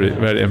would have been very,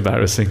 very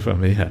embarrassing for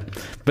me.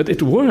 But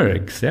it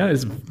works.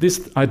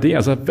 These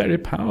ideas are very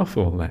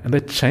powerful, and they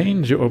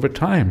change you over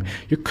time.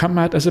 You come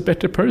out as a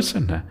better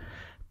person.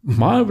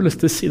 Marvelous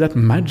to see that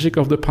magic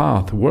of the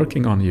path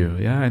working on you,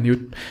 and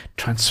you're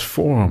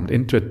transformed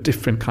into a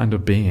different kind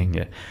of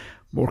being.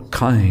 More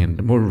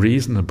kind, more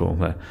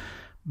reasonable,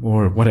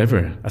 more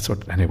whatever. That's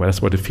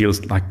what it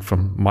feels like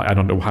from my... I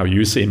don't know how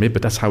you see me,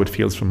 but that's how it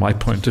feels from my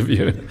point of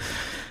view.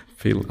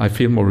 I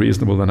feel more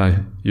reasonable than I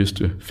used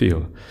to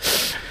feel.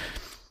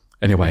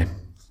 Anyway,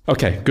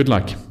 okay, good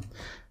luck.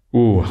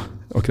 Ooh,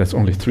 okay, that's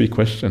only 3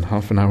 questions,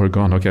 half an hour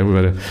gone. Okay,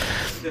 we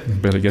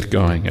better get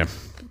going.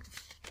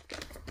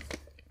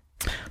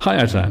 Hi,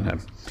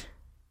 Ajahn.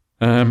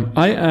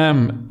 I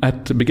am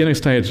at the beginning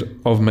stage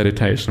of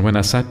meditation. When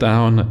I sat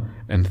down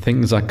and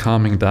things are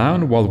calming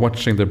down while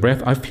watching the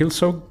breath, I feel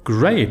so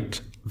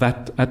great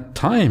that at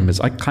times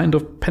I kind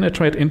of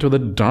penetrate into the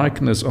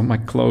darkness of my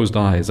closed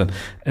eyes and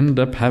end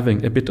up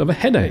having a bit of a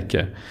headache.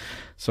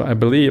 So I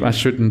believe I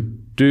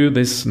shouldn't do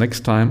this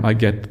next time I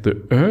get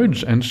the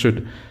urge and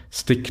should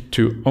stick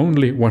to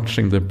only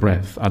watching the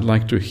breath. I'd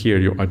like to hear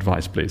your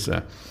advice, please.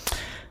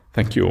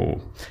 Thank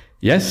you.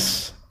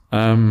 Yes.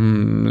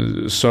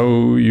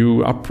 So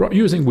you are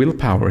using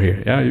willpower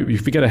here.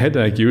 If you get a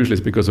headache, usually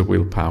it's because of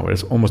willpower.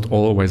 It's almost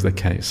always the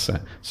case.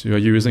 So you're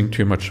using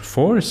too much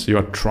force. You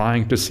are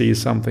trying to see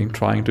something,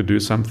 trying to do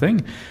something.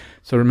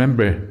 So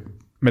remember,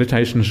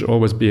 meditation should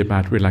always be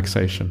about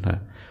relaxation.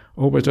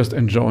 Always just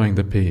enjoying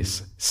the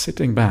peace,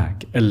 sitting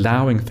back,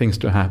 allowing things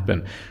to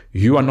happen.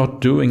 You are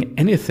not doing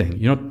anything.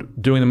 You're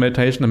not doing the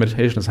meditation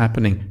is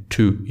happening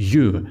to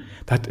you.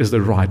 That is the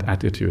right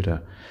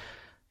attitude.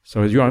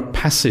 So you are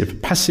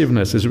passive.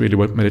 Passiveness is really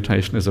what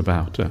meditation is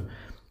about.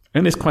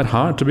 And it's quite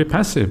hard to be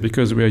passive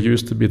because we are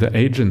used to be the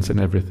agents in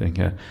everything.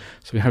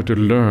 So you have to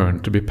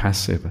learn to be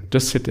passive,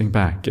 just sitting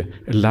back,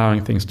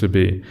 allowing things to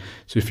be.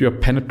 So if you're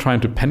trying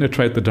to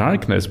penetrate the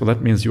darkness, well,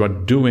 that means you are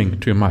doing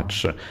too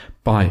much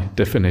by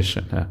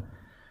definition.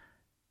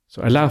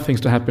 So allow things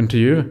to happen to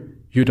you.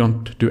 You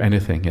don't do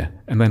anything.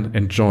 And then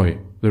enjoy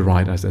the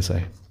ride, as they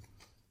say.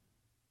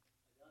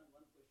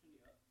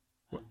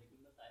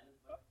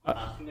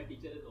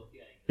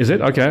 Is it?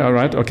 Okay, all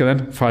right. Okay,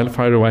 then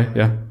fire away.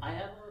 Yeah. I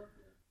have a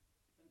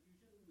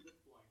confusion with this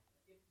point.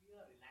 If we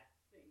are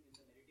relaxing in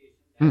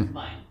that's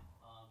fine.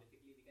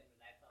 Basically, we can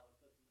relax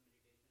ourselves in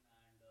the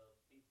meditation and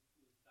things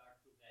will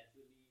start to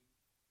gradually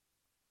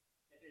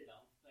settle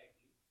down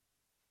slightly.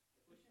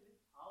 The question is,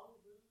 how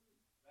will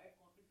right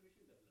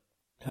concentration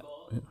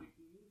develop?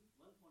 Because it means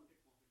one pointed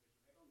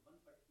concentration, right, on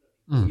one particular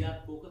thing. We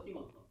are focusing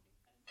on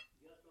something, and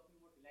we are talking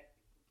about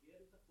relaxing. So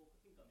where is the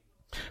focusing coming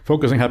from?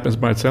 Focusing happens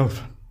by itself.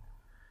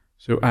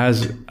 So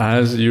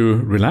as you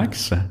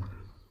relax,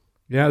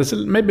 there's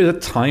maybe a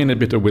tiny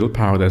bit of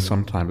willpower there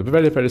sometimes, but a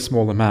very, very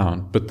small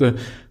amount. But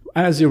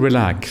as you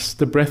relax,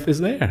 the breath is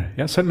there.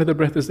 Yeah, suddenly the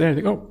breath is there. You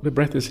think, oh, the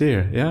breath is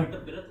here. Yeah.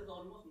 But the breath is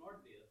almost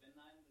not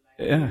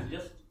there. When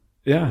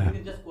I'm relaxing,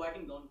 it's just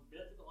quieting down.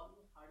 Breath is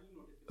almost hardly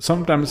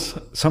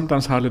noticeable.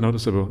 Sometimes hardly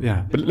noticeable.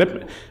 Yeah. But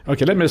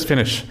let me just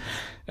finish.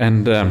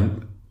 And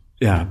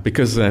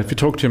because if you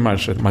talk too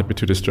much, it might be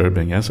too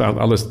disturbing. Yeah. So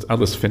I'll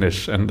just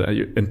finish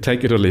and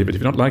take it or leave it.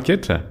 If you don't like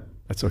it,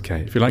 that's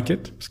okay. If you like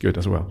it, it's good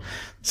as well.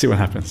 See what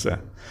happens.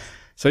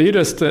 So you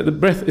just the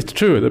breath. It's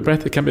true. The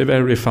breath can be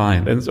very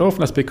refined, and it's often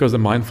that's because the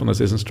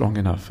mindfulness isn't strong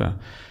enough. So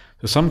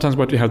sometimes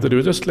what you have to do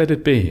is just let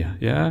it be.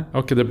 Yeah.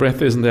 Okay. The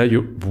breath isn't there.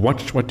 You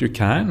watch what you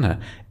can.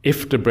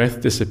 If the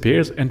breath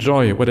disappears,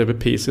 enjoy whatever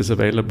piece is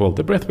available.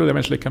 The breath will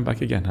eventually come back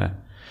again.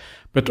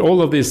 But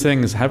all of these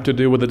things have to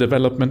do with the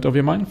development of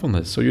your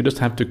mindfulness. So you just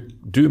have to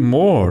do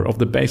more of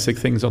the basic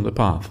things on the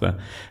path.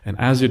 And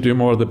as you do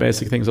more of the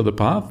basic things on the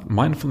path,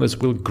 mindfulness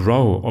will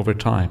grow over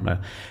time.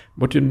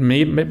 What you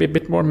need, maybe a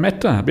bit more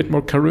metta, a bit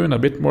more karuna, a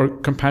bit more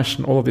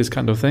compassion, all of these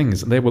kind of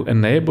things. They will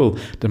enable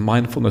the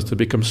mindfulness to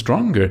become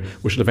stronger,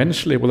 which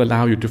eventually will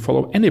allow you to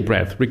follow any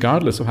breath,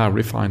 regardless of how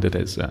refined it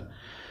is.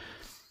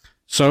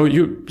 So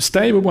you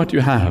stay with what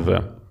you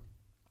have.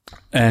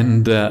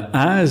 And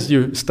as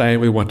you stay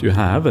with what you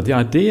have, the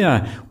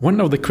idea,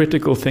 one of the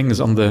critical things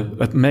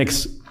that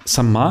makes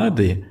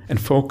samadhi and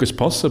focus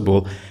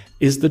possible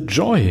is the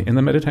joy in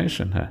the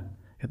meditation.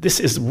 This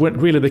is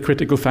really the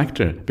critical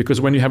factor,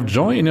 because when you have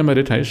joy in your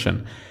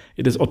meditation,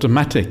 it is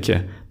automatic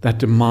that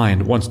the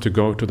mind wants to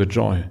go to the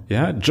joy.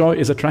 Yeah, joy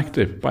is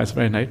attractive by its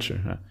very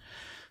nature.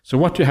 So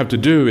what you have to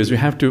do is you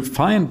have to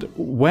find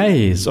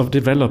ways of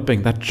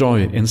developing that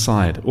joy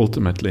inside.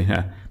 Ultimately,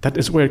 that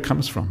is where it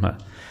comes from.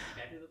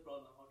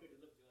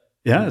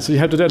 Yeah, so you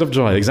have to develop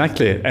joy,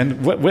 exactly.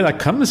 And where that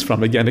comes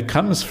from, again, it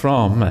comes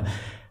from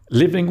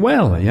living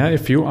well. Yeah,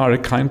 if you are a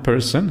kind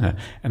person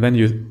and then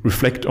you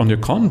reflect on your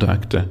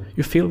conduct,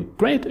 you feel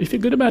great, you feel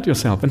good about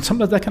yourself. And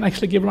sometimes that can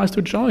actually give rise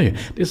to joy.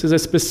 This is a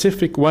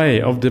specific way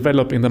of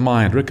developing the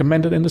mind,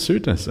 recommended in the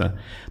sutras.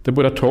 The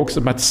Buddha talks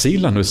about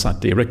sila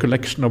nusati,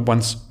 recollection of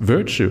one's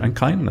virtue and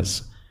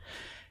kindness.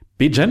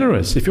 Be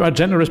generous. If you are a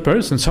generous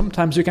person,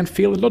 sometimes you can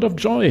feel a lot of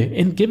joy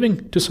in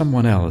giving to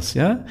someone else.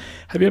 Yeah,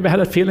 have you ever had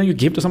a feeling you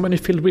give to someone and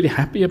you feel really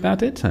happy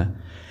about it?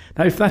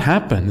 Now, if that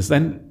happens,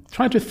 then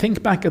try to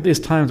think back at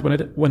these times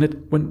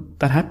when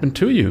that happened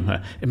to you,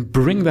 and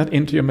bring that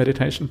into your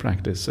meditation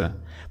practice.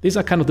 These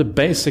are kind of the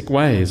basic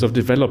ways of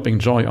developing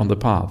joy on the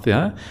path.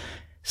 Yeah,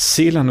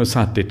 sila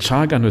nusati,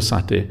 chaga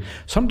nusati.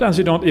 Sometimes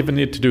you don't even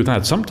need to do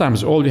that.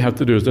 Sometimes all you have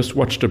to do is just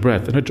watch the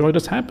breath, and the joy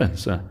just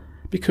happens.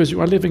 Because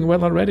you are living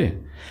well already.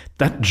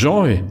 That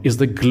joy is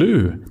the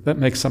glue that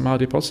makes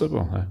samadhi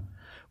possible.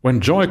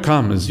 When joy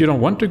comes, you don't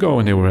want to go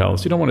anywhere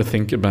else. You don't want to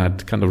think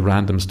about kind of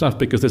random stuff,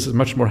 because this is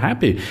much more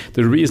happy.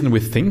 The reason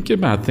we think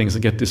about things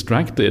and get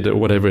distracted or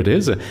whatever it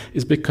is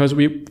because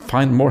we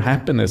find more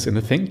happiness in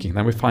the thinking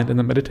than we find in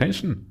the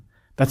meditation.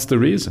 That's the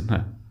reason.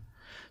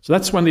 So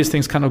that's when these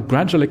things kind of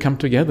gradually come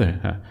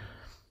together.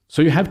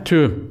 So you have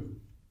to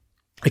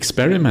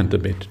experiment a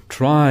bit,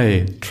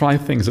 try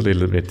things a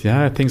little bit.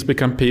 Yeah, things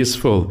become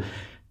peaceful.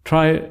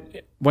 Try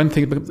one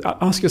thing.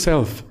 Ask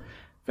yourself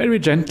very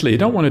gently. You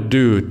don't want to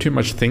do too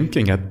much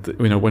thinking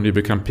when you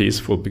become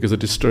peaceful, because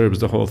it disturbs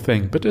the whole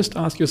thing. But just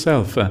ask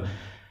yourself,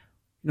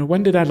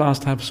 when did I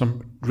last have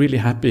some really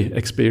happy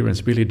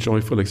experience, really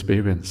joyful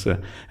experience?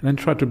 And then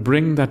try to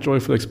bring that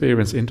joyful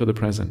experience into the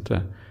present,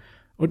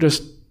 or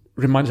just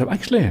remind yourself,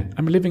 actually,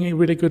 I'm living a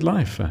really good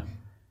life.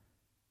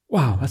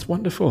 Wow, that's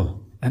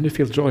wonderful. And you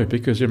feel joy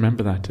because you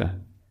remember that.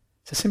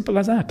 It's as simple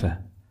as that.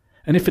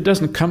 And if it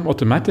doesn't come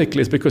automatically,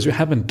 it's because you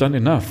haven't done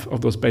enough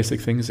of those basic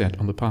things yet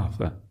on the path.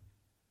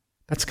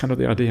 That's kind of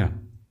the idea. And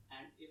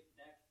if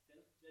that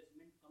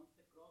self-judgment comes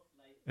across,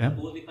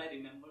 suppose if I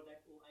remember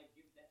that, I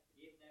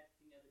gave that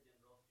thing as a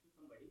generosity to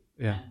somebody,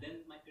 and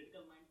then my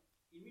critical mind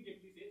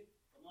immediately says,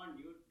 come on,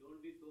 dude, don't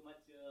be so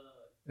much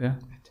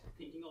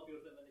thinking of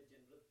yourself as a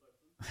generous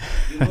person.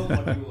 You know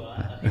what you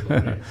are.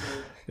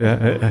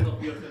 Think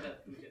of yourself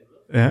as too generous.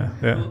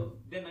 So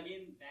then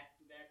again, back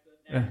to that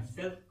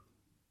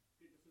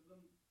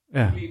self-criticism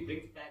really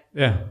brings back,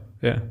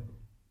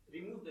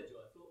 remove the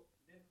joy. So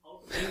then how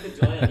to bring the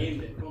joy again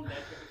then from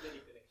that particular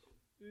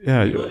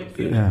recollection? You are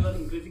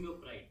increasing your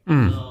pride.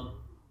 I'm a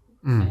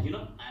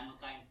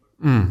kind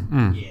person.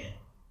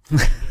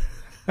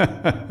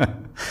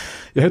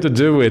 You have to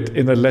do it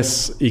in a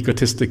less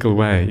egotistical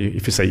way.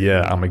 If you say,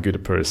 yeah, I'm a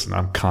good person,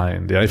 I'm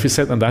kind. Yeah, if you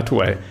say it in that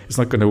way, it's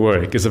not going to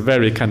work. It's a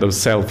very kind of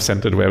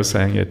self-centered way of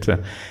saying it.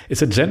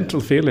 It's a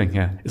gentle feeling.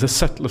 Yeah? It's a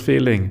subtle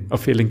feeling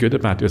of feeling good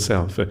about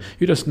yourself.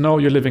 You just know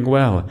you're living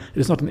well.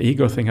 It's not an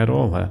ego thing at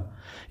all.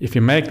 If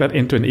you make that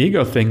into an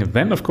ego thing,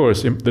 then of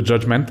course the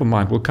judgmental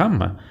mind will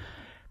come.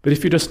 But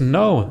if you just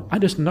know, I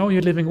just know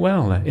you're living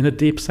well in a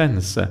deep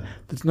sense,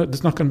 there's not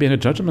going to be any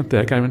judgment there,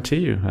 I guarantee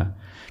you.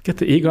 Get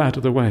the ego out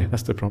of the way,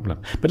 that's the problem.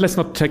 But let's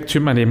not take too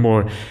many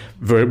more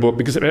verbal,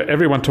 because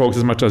everyone talks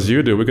as much as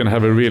you do, we're going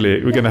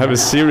to have a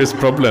serious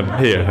problem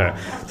here.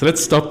 So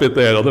let's stop it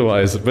there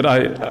otherwise. But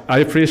I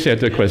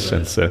appreciate your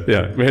questions.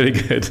 Yeah, very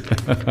good.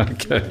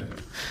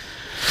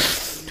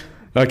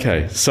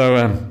 Okay,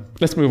 so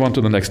let's move on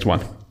to the next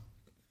one.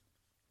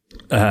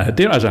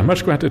 Dear Ajahn,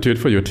 much gratitude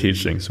for your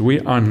teachings. We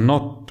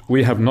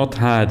have not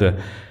had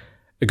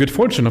a good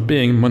fortune of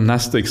being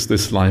monastics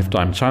this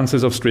lifetime.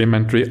 Chances of stream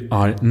entry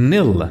are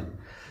nil.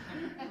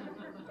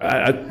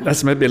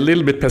 That's maybe a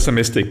little bit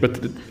pessimistic,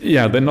 but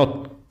yeah, they're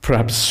not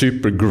perhaps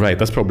super great.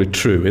 That's probably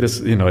true. It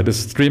is,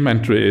 stream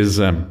entry is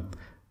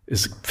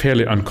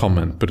fairly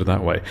uncommon, put it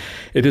that way.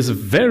 It is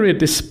very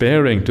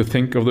despairing to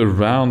think of the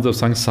rounds of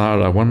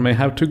samsara one may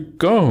have to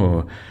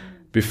go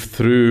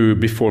through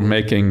before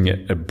making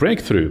a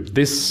breakthrough.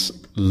 This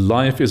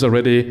life is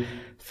already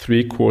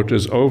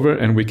 3/4 over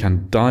and we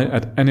can die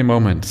at any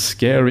moment.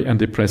 Scary and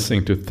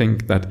depressing to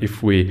think that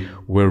if we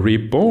were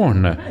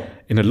reborn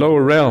in a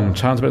lower realm,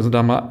 chance of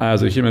Dhamma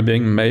as a human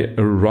being may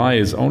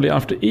arise only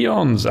after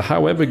eons.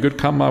 However good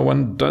karma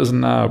one does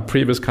now,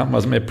 previous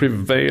karmas may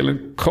prevail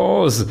and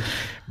cause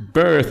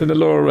birth in the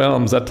lower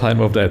realms at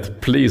time of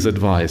death. Please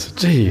advise.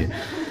 Gee,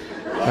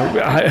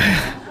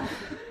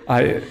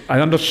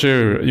 I'm not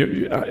sure.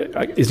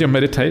 Is your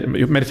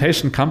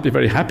meditation can't be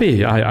very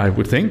happy? I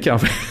would think. I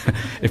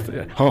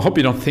hope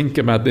you don't think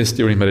about this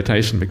during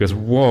meditation, because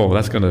whoa,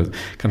 that's going to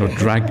kind of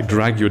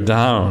drag you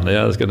down.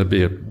 Yeah, it's going to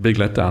be a big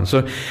letdown.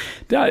 So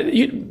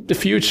the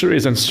future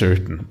is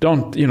uncertain.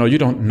 You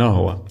don't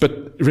know.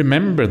 But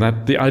remember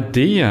that the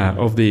idea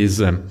of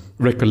these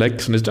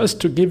recollections is just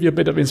to give you a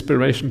bit of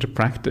inspiration to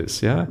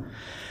practice. Yeah.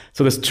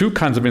 So there's two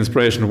kinds of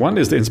inspiration. One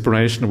is the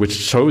inspiration which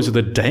shows you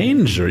the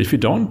danger if you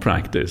don't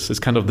practice.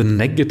 It's kind of the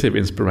negative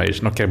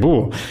inspiration. Okay,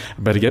 I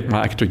better get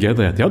my act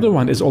together. The other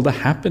one is all the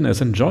happiness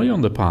and joy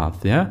on the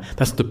path. Yeah,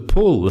 that's the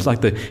pull. It's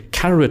like the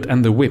carrot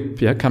and the whip.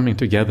 Yeah, coming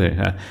together.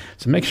 Yeah?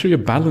 So make sure you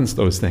balance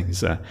those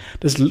things.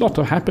 There's a lot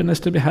of happiness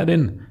to be had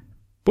in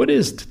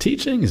Buddhist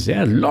teachings.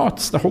 Yeah,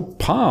 lots. The whole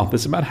path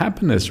is about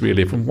happiness,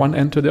 really, from one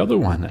end to the other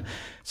one.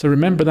 So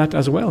remember that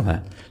as well.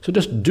 So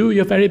just do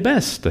your very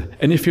best.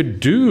 And if you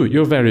do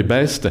your very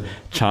best,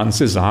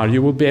 chances are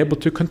you will be able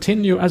to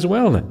continue as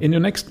well in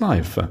your next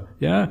life.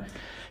 Yeah.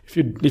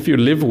 If you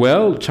live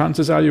well,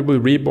 chances are you will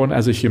be reborn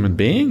as a human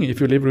being. If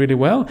you live really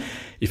well,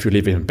 if you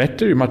live even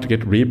better, you might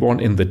get reborn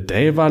in the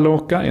Deva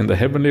Loka, in the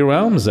heavenly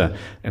realms.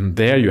 And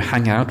there you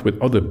hang out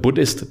with other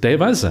Buddhist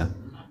Devas.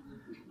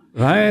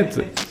 Right?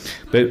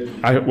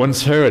 I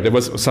once heard there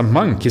was some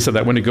monk, he said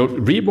that when you go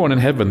reborn in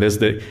heaven, there's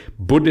the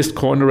Buddhist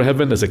corner of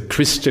heaven, there's a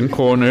Christian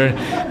corner,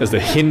 there's the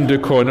Hindu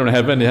corner of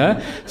heaven,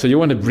 yeah? So you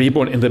want to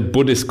reborn in the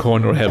Buddhist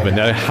corner of heaven,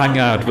 yeah? Hang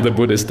out with the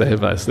Buddhist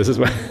devas. This is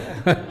what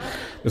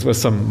this was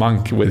some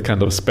monk with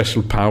kind of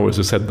special powers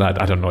who said that.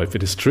 I don't know if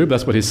it is true, but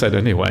that's what he said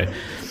anyway.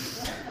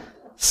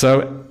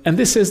 So, and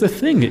this is the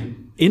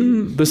thing,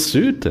 in the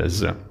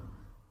suttas,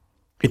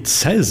 it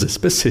says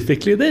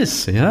specifically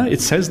this, yeah?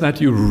 It says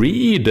that you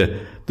read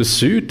the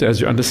sutta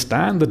as you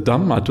understand the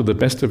Dhamma to the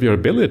best of your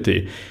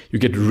ability. You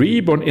get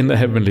reborn in the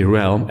heavenly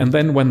realm, and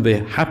then when the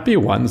happy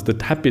ones,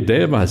 the happy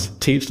devas,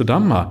 teach the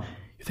Dhamma,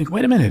 you think,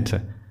 wait a minute,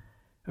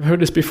 I've heard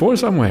this before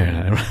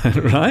somewhere,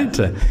 right?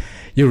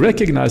 You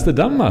recognize the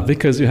Dhamma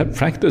because you have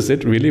practiced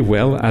it really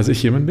well as a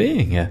human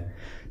being.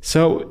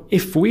 So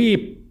if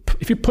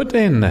you put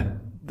in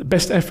the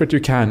best effort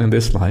you can in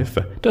this life,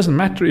 it doesn't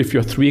matter if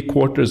you're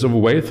 3/4 of the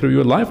way through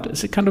your life,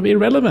 it's kind of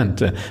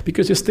irrelevant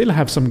because you still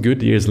have some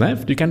good years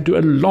left. You can do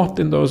a lot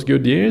in those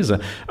good years,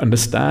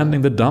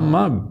 understanding the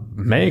Dhamma,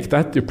 make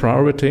that your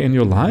priority in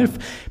your life.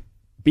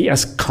 Be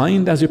as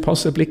kind as you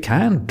possibly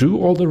can, do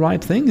all the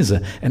right things.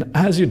 And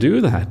as you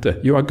do that,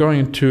 you are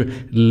going to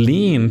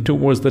lean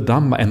towards the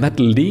Dhamma. And that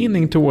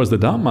leaning towards the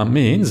Dhamma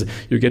means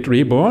you get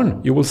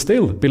reborn, you will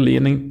still be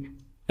leaning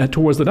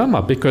towards the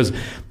Dhamma, because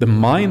the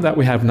mind that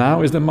we have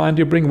now is the mind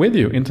you bring with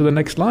you into the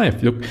next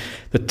life.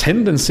 The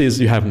tendencies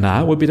you have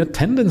now will be the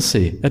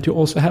tendency that you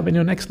also have in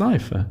your next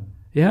life.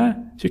 Yeah?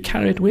 So you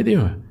carry it with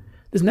you.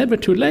 It's never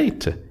too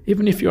late,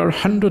 even if you are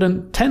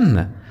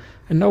 110.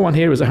 And no one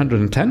here is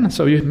 110,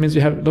 so it means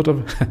you have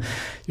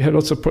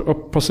lots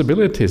of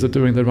possibilities of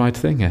doing the right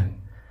thing.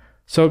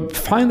 So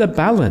find a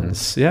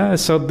balance. Yeah.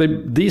 So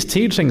these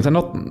teachings are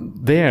not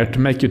there to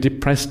make you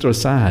depressed or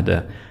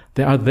sad.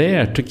 They are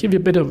there to give you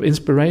a bit of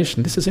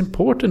inspiration. This is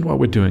important what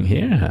we're doing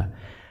here.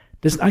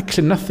 There's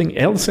actually nothing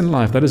else in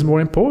life that is more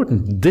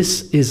important.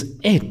 This is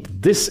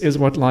it. This is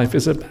what life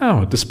is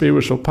about, the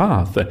spiritual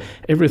path.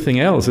 Everything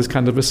else is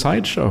kind of a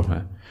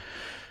sideshow.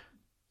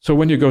 So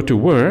when you go to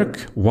work,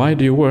 why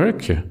do you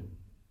work?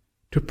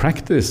 To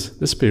practice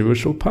the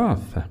spiritual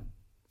path.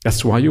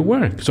 That's why you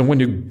work. So when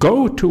you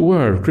go to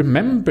work,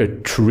 remember,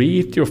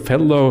 treat your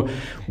fellow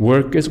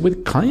workers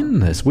with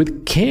kindness,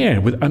 with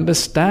care, with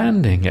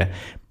understanding.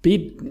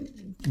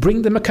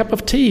 Bring them a cup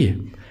of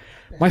tea.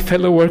 My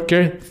fellow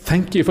worker,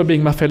 thank you for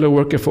being my fellow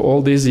worker for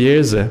all these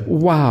years.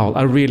 Wow,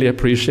 I really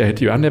appreciate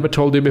you. I never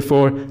told you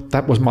before.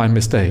 That was my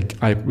mistake.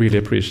 I really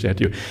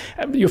appreciate you.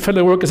 Your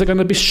fellow workers are going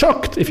to be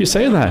shocked if you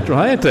say that,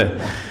 right?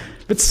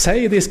 But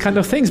say these kind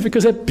of things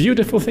because they're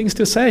beautiful things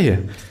to say.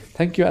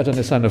 Thank you,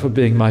 Ajahn, for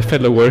being my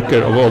fellow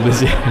worker of all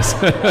these years.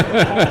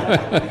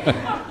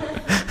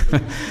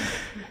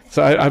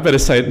 So I better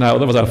say it now,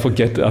 otherwise I'll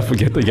forget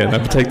again.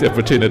 I'll take the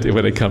opportunity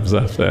when it comes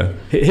up.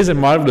 He's a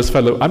marvelous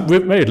fellow. We're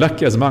very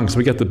lucky as monks.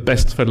 We get the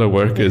best fellow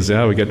workers.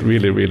 Yeah, we get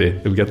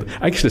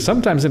actually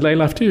sometimes in lay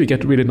life too, you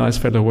get really nice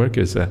fellow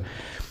workers.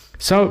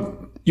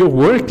 So your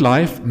work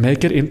life,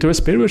 make it into a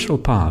spiritual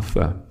path.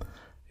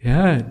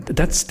 Yeah,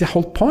 that's the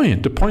whole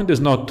point. The point is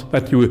not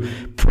that you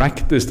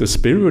practice the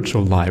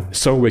spiritual life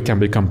so we can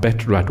become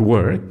better at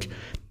work.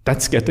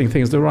 That's getting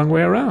things the wrong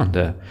way around.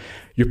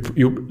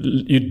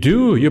 You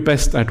do your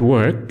best at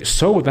work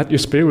so that your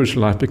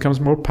spiritual life becomes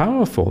more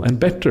powerful and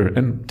better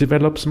and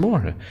develops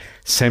more.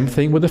 Same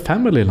thing with the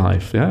family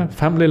life. Yeah,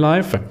 family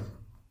life.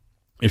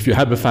 If you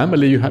have a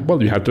family, you have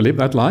to live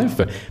that life.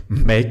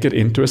 Make it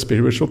into a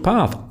spiritual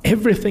path.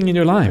 Everything in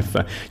your life,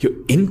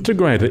 you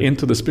integrate it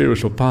into the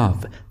spiritual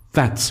path.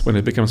 That's when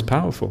it becomes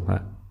powerful.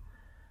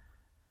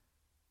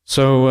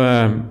 So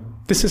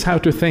this is how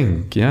to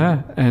think,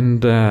 yeah?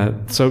 And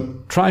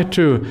so try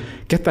to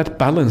get that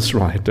balance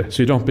right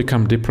so you don't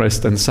become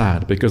depressed and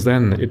sad, because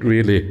then it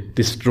really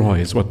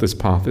destroys what this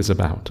path is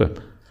about.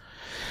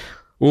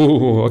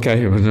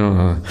 Okay,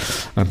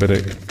 I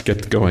better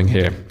get going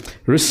here.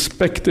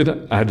 Respected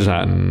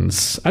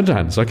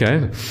Ajahns,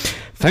 okay.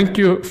 Thank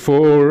you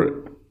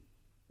for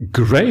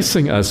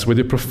gracing us with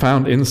your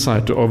profound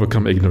insight to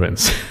overcome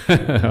ignorance.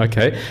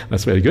 Okay,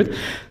 that's very good.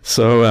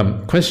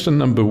 So question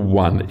number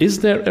 1, is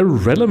there a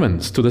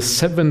relevance to the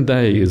 7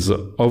 days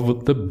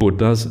of the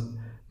Buddha's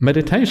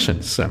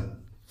meditations?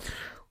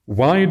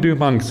 Why do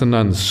monks and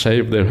nuns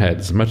shave their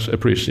heads? Much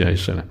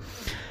appreciation.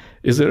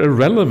 Is there a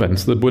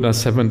relevance to the Buddha's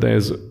 7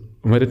 days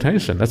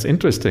meditation? That's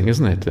interesting,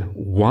 isn't it?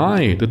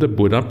 Why did the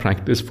Buddha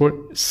practice for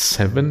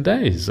 7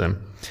 days?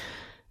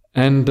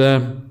 And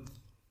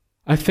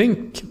I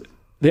think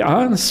the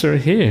answer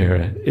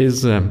here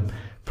is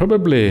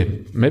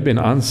probably maybe an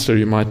answer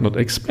you might not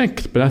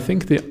expect, but I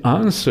think the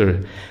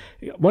answer,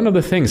 one of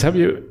the things, have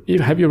you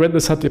read the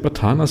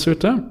Satipatthana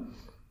Sutta?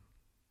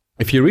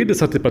 If you read the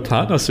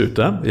Satipatthana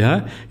Sutta,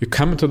 yeah, you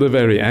come to the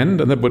very end,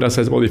 and the Buddha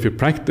says, well, if you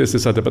practice the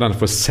Satipatthana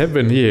for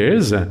 7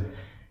 years,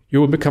 you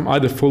will become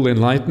either fully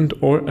enlightened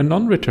or a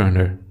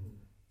non-returner.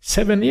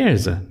 7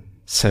 years.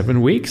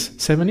 7 weeks,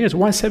 7 years.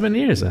 Why 7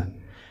 years?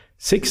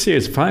 6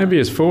 years, 5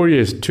 years, 4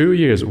 years, 2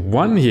 years,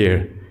 1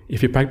 year.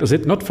 If you practice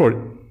it not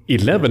for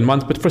 11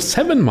 months, but for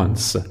 7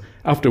 months.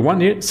 After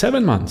 1 year,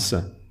 7 months.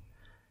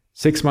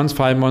 6 months,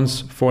 5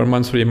 months, 4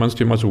 months, 3 months,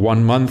 2 months,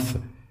 1 month.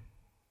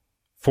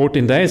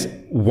 14 days,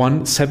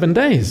 7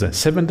 days.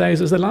 7 days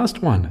is the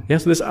last one.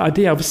 Yes, this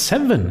idea of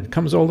 7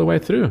 comes all the way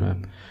through.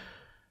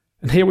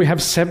 And here we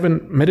have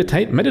 7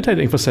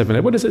 meditating for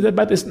 7. What is it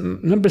about this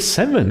number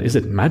 7? Is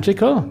it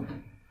magical?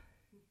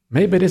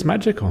 Maybe it is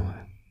magical.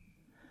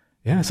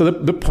 Yeah, so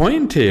the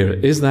point here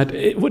is that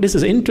this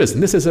is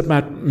interesting. This is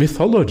about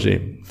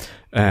mythology.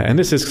 And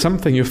this is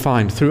something you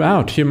find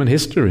throughout human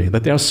history,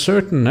 that there are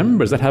certain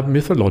numbers that have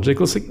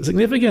mythological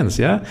significance.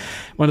 Yeah,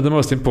 one of the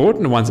most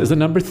important ones is the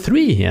number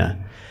 3. Yeah,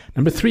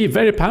 number 3,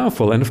 very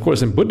powerful. And of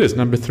course, in Buddhism,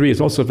 number 3 is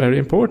also very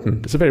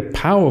important. It's a very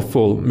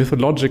powerful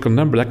mythological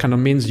number that kind of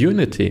means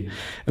unity.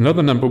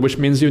 Another number which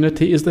means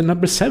unity is the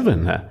number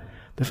 7.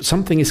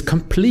 Something is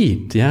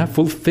complete, yeah,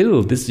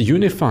 fulfilled, is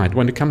unified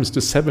when it comes to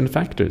 7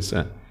 factors.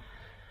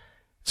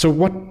 So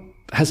what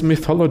has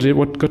mythology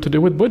got to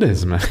do with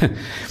Buddhism?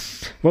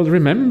 Well,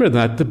 remember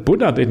that the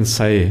Buddha didn't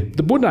say...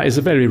 The Buddha is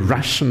a very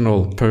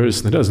rational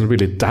person who doesn't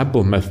really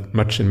dabble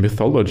much in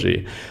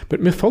mythology. But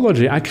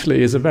mythology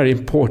actually is a very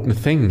important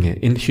thing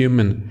in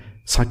human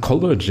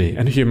psychology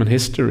and human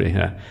history.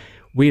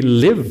 We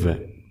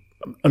live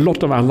a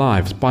lot of our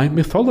lives by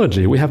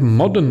mythology. We have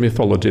modern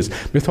mythologies.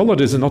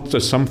 Mythology is not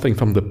just something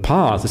from the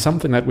past. It's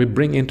something that we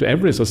bring into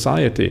every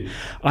society.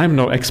 I'm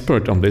no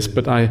expert on this,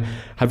 but I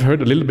have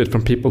heard a little bit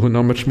from people who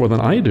know much more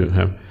than I do.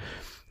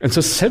 And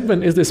so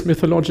 7 is this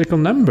mythological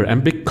number.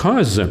 And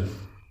because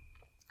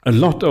a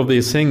lot of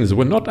these things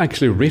were not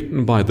actually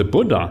written by the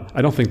Buddha,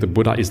 I don't think the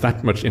Buddha is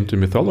that much into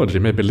mythology,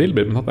 maybe a little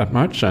bit, not that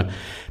much.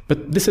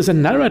 But this is a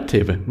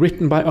narrative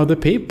written by other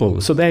people.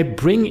 So they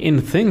bring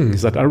in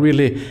things that are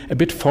really a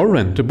bit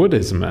foreign to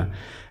Buddhism.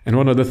 And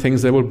one of the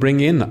things they will bring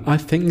in are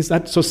things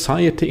that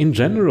society in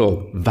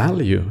general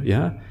value.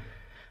 Yeah,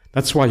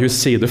 that's why you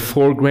see the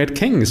 4 great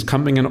kings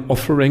coming and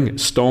offering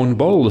stone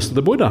bowls to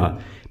the Buddha.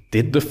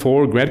 Did the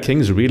 4 great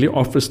kings really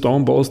offer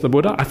stone bowls to the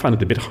Buddha? I find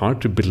it a bit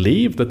hard to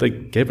believe that they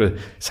gave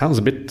sounds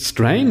a bit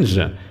strange.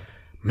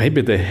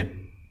 Maybe they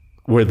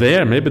were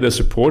there. Maybe they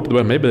supported,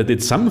 well, maybe they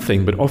did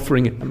something, but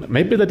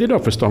maybe they did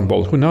offer stone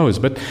balls, who knows?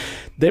 But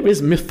there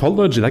is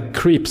mythology that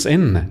creeps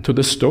in to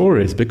the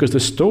stories, because the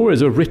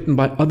stories are written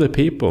by other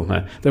people.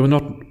 They were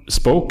not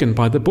spoken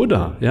by the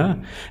Buddha. Yeah,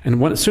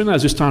 and as soon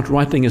as you start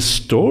writing a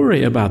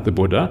story about the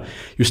Buddha,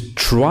 you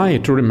try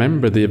to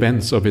remember the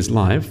events of his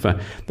life,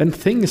 then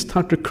things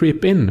start to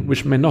creep in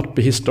which may not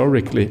be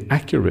historically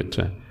accurate.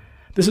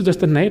 This is just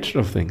the nature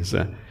of things.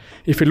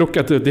 If you look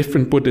at the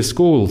different Buddhist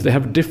schools, they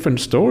have different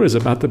stories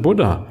about the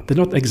Buddha. They're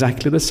not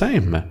exactly the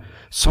same.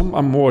 Some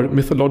are more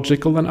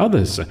mythological than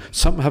others.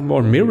 Some have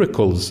more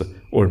miracles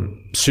or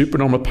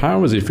supernormal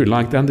powers, if you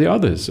like, than the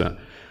others.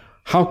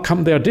 How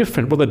come they are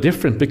different? Well, they're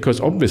different because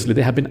obviously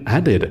they have been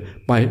added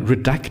by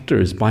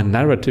redactors, by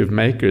narrative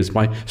makers,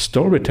 by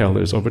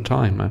storytellers over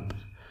time.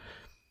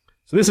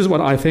 So this is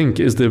what I think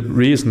is the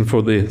reason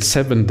for the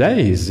 7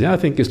 days. Yeah, I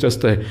think it's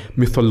just a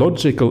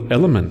mythological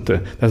element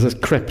that has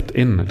crept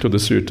into the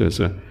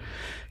suttas.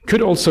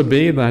 Could also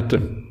be that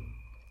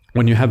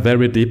when you have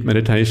very deep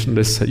meditation,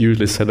 they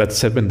usually say that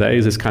 7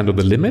 days is kind of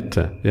the limit.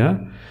 Yeah,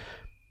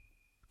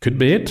 could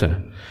be it.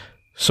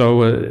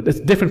 So there's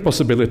different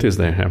possibilities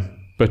there.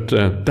 But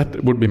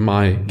that would be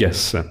my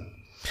guess.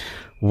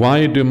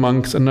 Why do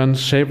monks and nuns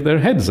shave their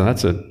heads?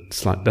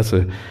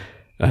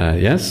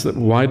 Yes.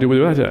 Why do we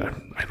do that?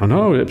 I don't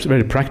know. It's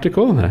very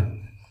practical.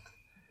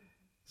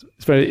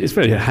 It's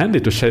very handy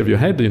to shave your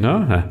head.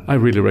 I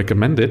really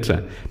recommend it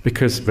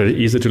because it's very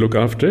easy to look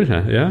after.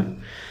 Yeah,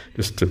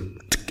 just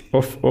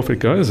off it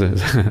goes.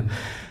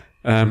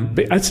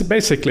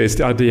 Basically, it's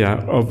the idea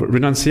of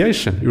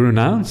renunciation. You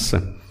renounce,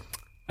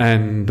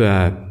 and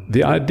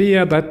the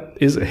idea that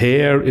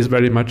hair is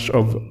very much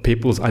of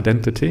people's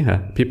identity.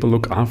 People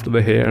look after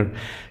the hair,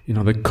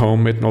 they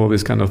comb it and all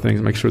these kind of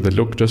things, make sure they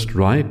look just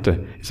right.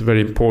 It's a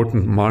very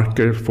important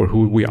marker for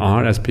who we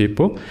are as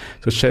people.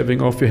 So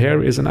shaving off your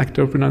hair is an act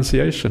of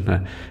renunciation.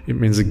 It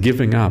means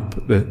giving up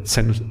the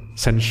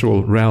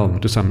sensual realm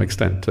to some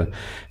extent.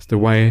 It's the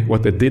way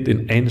what they did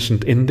in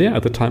ancient India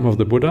at the time of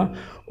the Buddha.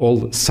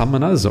 All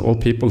samanas, all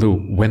people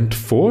who went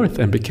forth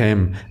and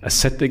became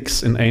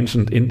ascetics in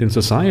ancient Indian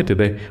society,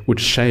 they would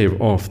shave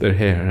off their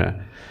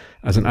hair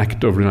as an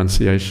act of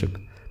renunciation.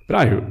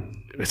 But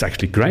it's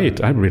actually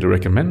great. I really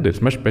recommend it.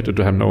 It's much better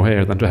to have no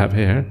hair than to have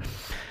hair.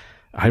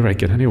 I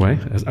reckon anyway.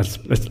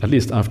 At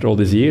least after all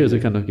these years, you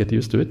kind of get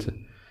used to it.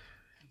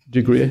 Do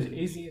you agree?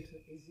 Easy to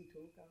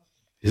look after.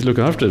 Easy to look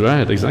after,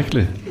 right?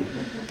 Exactly.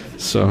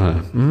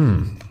 So,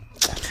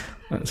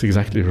 that's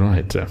exactly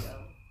right.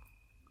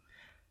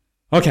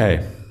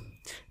 Okay.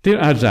 Dear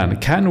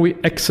Ajahn, can we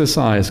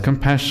exercise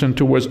compassion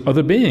towards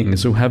other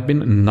beings who have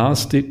been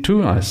nasty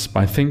to us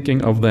by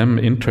thinking of them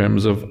in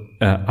terms of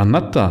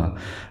anatta,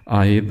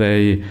 i.e.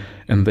 they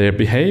and their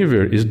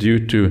behavior is due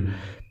to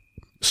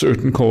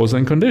certain cause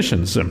and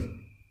conditions?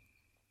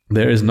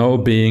 There is no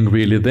being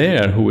really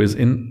there who is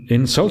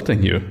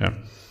insulting you.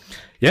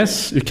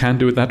 Yes, you can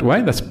do it that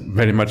way. That's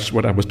very much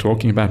what I was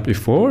talking about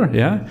before.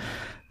 Yeah.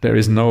 There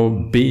is no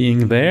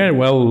being there.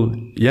 Well,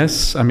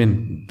 yes,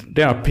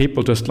 there are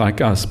people just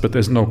like us, but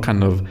there's no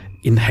kind of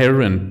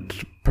inherent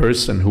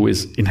person who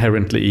is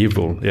inherently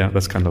evil. Yeah,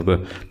 that's kind of the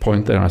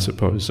point there, I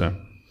suppose.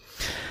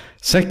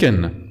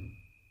 Second,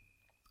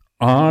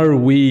 are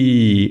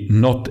we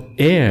not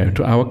heir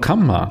to our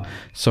karma?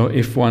 So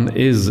if one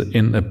is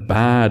in a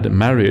bad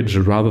marriage,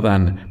 rather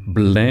than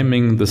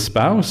blaming the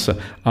spouse,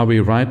 are we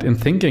right in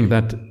thinking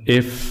that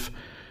if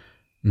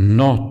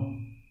not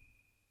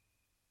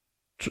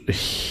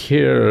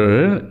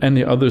here,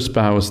 any other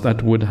spouse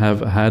that would have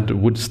had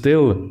would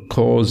still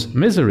cause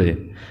misery,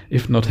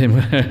 if not him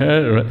or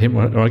her?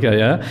 Okay,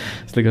 yeah,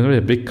 it's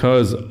like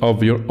because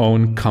of your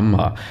own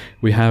karma.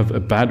 We have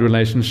a bad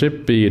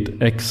relationship, be it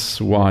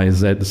X, Y,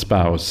 Z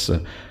spouse,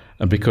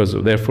 because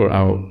therefore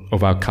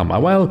of our karma.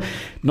 Well,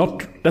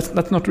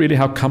 that's not really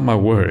how karma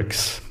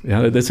works.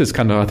 Yeah, this is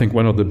kind of, I think,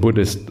 one of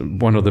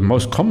the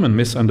most common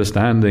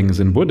misunderstandings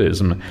in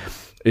Buddhism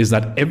is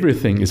that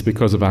everything is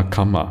because of our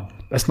karma.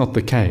 That's not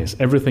the case.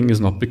 Everything is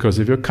not because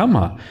of your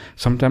karma.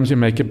 Sometimes you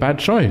make a bad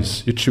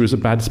choice. You choose a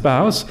bad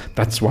spouse.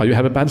 That's why you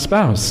have a bad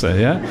spouse.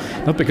 Yeah,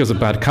 not because of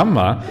bad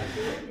karma.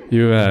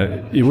 You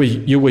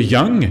were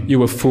young. You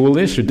were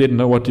foolish. You didn't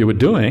know what you were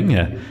doing.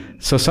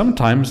 So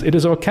sometimes it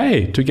is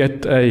okay to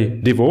get a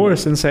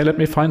divorce and say, "Let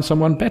me find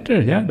someone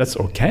better." Yeah, that's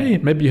okay.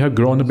 Maybe you have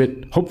grown a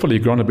bit. Hopefully,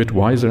 you've grown a bit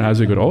wiser as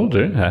you get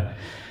older.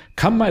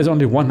 Karma is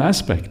only one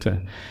aspect,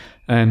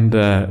 and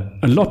a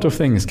lot of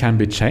things can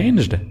be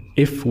changed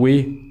if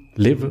we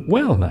live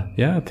well.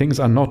 Yeah, things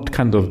are not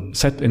kind of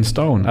set in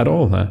stone at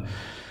all.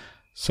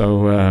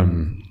 So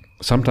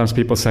sometimes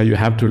people say you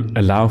have to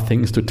allow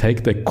things to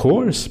take their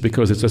course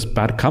because it's just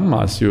bad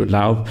karma. So you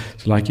allow,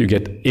 like you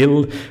get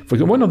ill.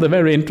 One of the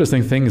very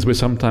interesting things we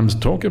sometimes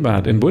talk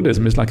about in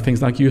Buddhism is like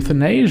things like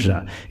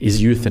euthanasia.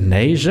 Is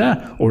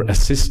euthanasia or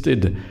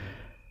assisted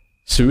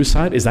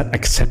suicide, is that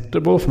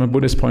acceptable from a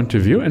Buddhist point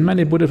of view? And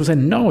many Buddhists will say,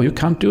 no, you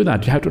can't do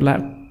that. You have to allow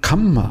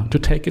karma to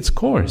take its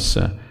course.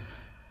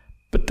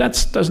 But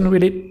that's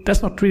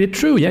not really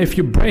true. Yeah, if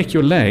you break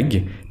your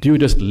leg, do you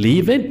just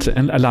leave it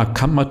and allow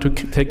karma to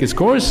take its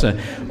course?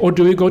 Or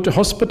do you go to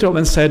hospital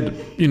and said,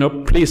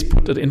 please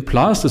put it in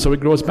plaster so it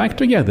grows back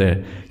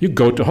together? You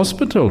go to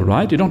hospital,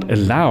 right? You don't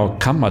allow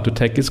karma to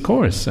take its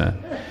course.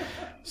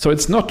 So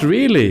it's not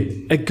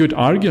really a good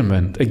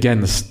argument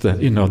against,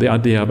 the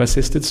idea of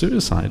assisted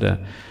suicide.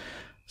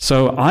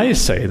 So I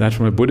say that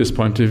from a Buddhist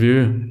point of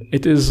view,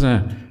 it is,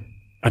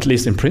 at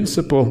least in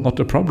principle, not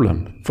a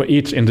problem. For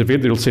each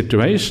individual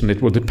situation,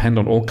 it will depend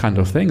on all kinds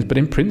of things. But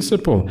in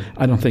principle,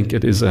 I don't think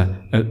it is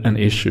an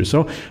issue.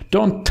 So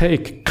don't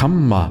take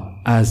karma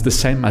as the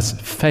same as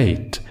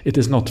fate. It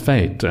is not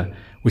fate.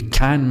 We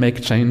can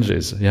make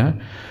changes, yeah?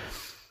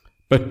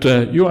 But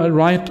you are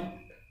right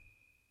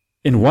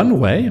in one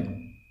way.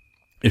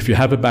 If you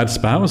have a bad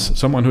spouse,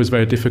 someone who is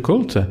very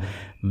difficult,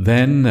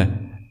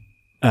 then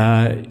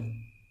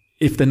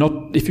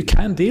if you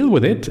can deal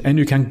with it and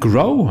you can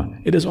grow,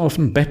 it is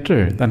often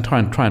better than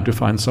trying to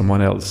find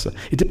someone else.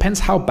 It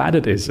depends how bad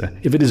it is.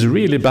 If it is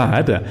really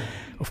bad,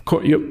 of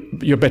course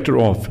you're better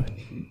off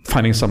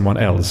finding someone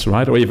else,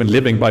 right? Or even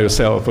living by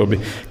yourself or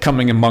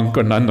becoming a monk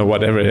or nun or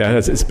whatever.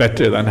 It's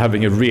better than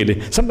having a really...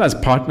 Sometimes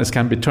partners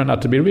can turn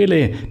out to be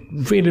really,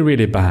 really,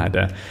 really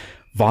bad.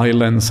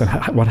 Violence and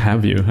what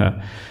have you.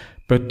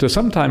 But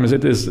sometimes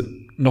it is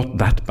not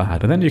that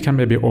bad. And then you can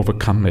maybe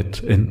overcome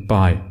it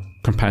by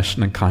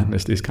compassion and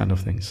kindness, these kind of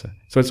things.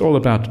 So it's all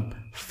about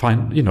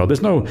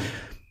there's no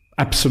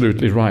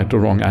absolutely right or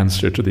wrong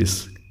answer to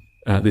these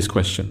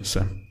questions.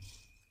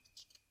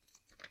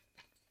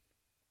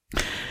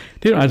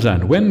 Dear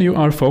Ajahn, when you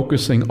are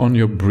focusing on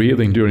your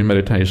breathing during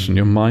meditation,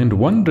 your mind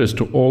wanders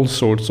to all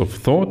sorts of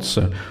thoughts.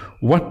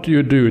 What do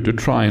you do to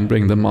try and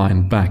bring the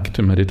mind back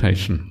to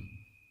meditation?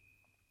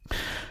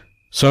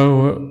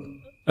 So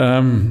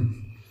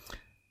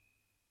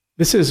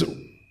this is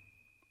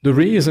the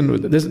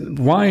reason.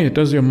 Why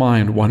does your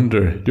mind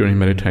wander during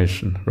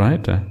meditation,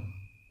 right?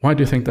 Why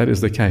do you think that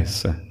is the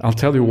case? I'll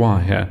tell you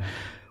why.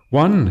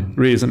 One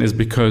reason is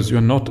because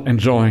you're not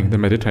enjoying the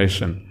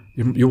meditation.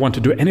 You want to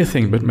do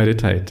anything but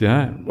meditate,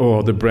 yeah?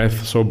 Oh, the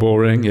breath, so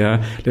boring,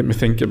 yeah? Let me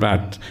think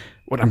about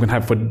what I'm going to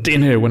have for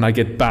dinner when I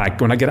get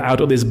back. When I get out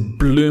of this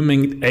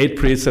blooming 8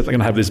 precepts, I'm going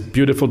to have this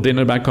beautiful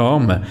dinner back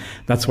home.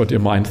 That's what your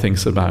mind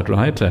thinks about,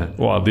 right?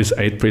 Well, these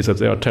 8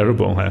 precepts, they are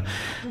terrible. A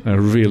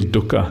real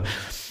dukkha.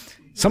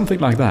 Something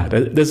like that.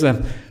 There's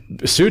a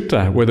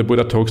sutta where the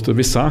Buddha talks to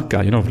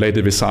Visakha,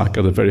 Lady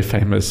Visakha, the very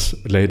famous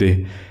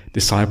lady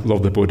disciple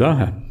of the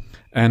Buddha.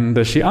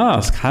 And she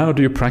asks, how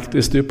do you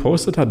practice the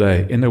Uposatha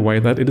day in a way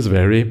that it is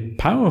very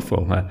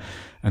powerful?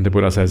 And the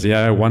Buddha says,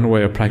 one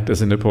way of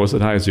practicing the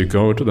Uposatha is you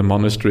go to the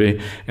monastery,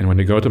 and when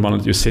you go to the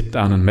monastery, you sit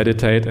down and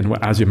meditate, and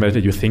as you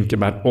meditate, you think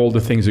about all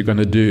the things you're going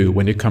to do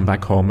when you come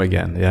back home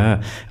again.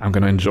 Yeah, I'm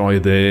going to enjoy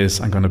this,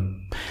 I'm going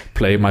to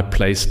play my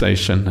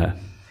PlayStation.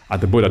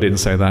 The Buddha didn't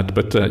say that,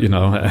 but,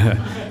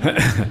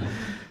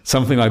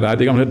 something like that.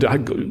 You're going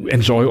to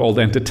enjoy all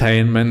the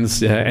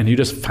entertainments, and you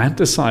just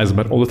fantasize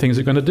about all the things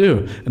you're going to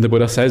do. And the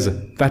Buddha says,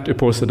 that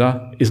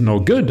Uposatha is no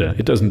good.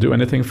 It doesn't do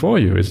anything for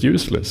you. It's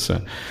useless.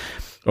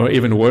 Or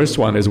even worse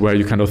one is where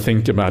you kind of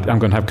think about, I'm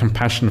going to have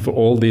compassion for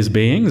all these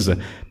beings,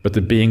 but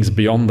the beings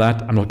beyond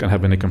that, I'm not going to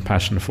have any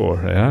compassion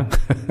for. Yeah?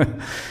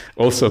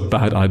 Also a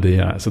bad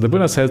idea. So the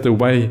Buddha says the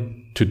way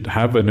to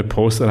have an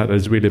Uposatha that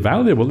is really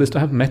valuable is to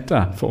have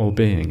metta for all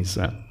beings.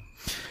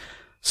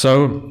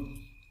 So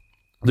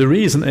the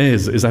reason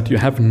is that you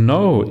have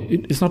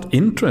it's not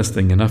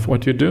interesting enough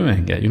what you're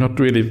doing. You're not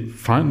really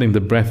finding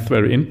the breath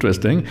very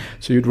interesting,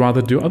 so you'd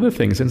rather do other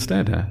things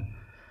instead. So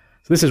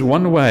this is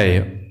one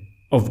way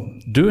of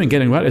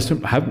getting right, is to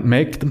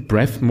make the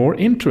breath more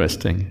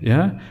interesting.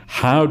 Yeah?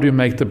 How do you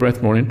make the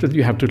breath more interesting?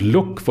 You have to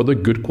look for the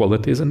good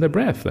qualities in the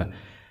breath.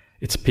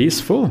 It's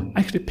peaceful.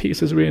 Actually,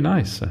 peace is really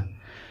nice.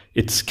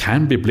 It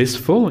can be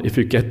blissful if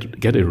you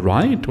get it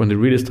right. When it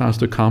really starts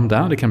to calm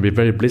down, it can be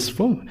very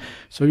blissful.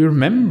 So you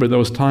remember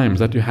those times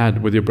that you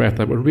had with your breath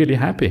that were really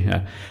happy.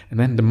 And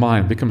then the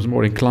mind becomes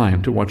more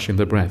inclined to watching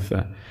the breath.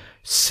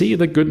 See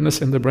the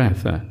goodness in the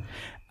breath.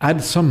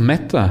 Add some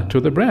metta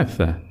to the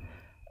breath.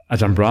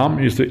 Ajahn Brahm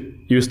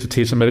used to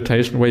teach a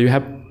meditation where you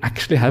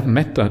actually have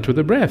metta to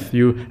the breath.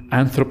 You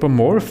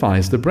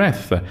anthropomorphize the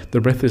breath.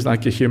 The breath is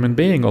like a human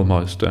being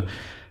almost.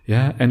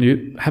 And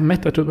you have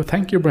metta to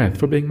thank you, breath,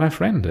 for being my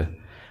friend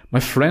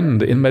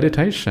in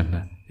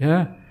meditation.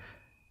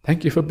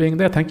 Thank you for being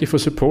there. Thank you for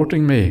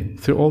supporting me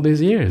through all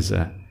these years.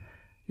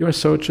 You are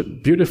such a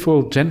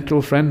beautiful,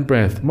 gentle friend,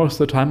 breath. Most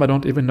of the time I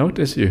don't even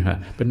notice you,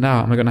 but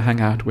now I'm going to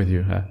hang out with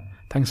you.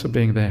 Thanks for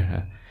being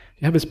there.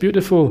 You have this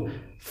beautiful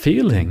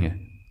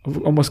feeling of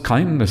almost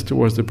kindness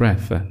towards the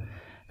breath.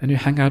 Then you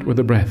hang out with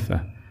the breath.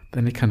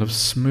 Then it kind of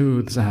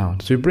smooths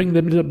out. So you bring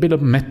a bit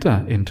of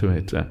metta into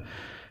it.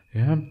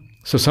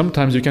 So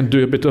sometimes you can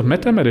do a bit of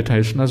metta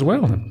meditation as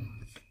well.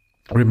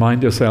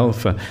 Remind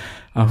yourself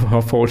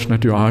how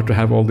fortunate you are to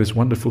have all these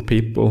wonderful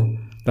people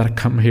that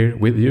come here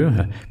with you.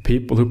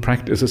 People who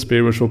practice a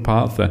spiritual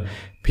path.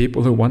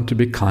 People who want to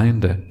be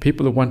kind.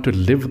 People who want to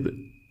live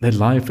their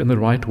life in the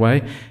right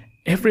way.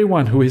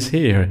 Everyone who is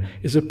here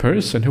is a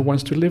person who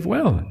wants to live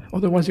well.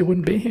 Otherwise you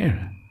wouldn't be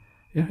here.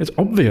 Yeah, it's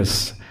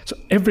obvious. So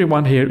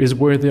everyone here is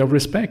worthy of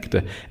respect.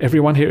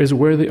 Everyone here is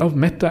worthy of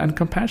metta and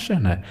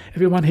compassion.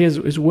 Everyone here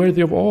is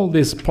worthy of all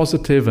these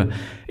positive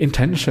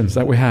intentions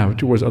that we have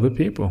towards other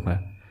people.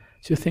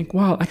 So you think,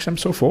 wow, actually I'm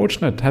so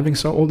fortunate having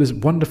all these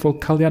wonderful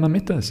kalyana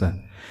mittas.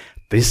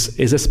 This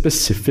is a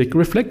specific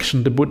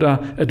reflection the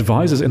Buddha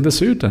advises in the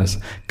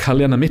suttas.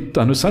 Kalyana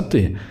mitta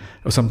anusati,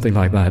 or something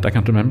like that. I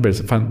can't remember.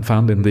 It's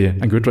found in the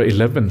Anguttara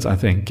 11th, I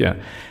think. Yeah.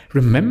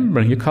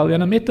 Remembering your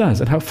kalyana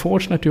mittas and how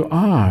fortunate you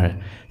are.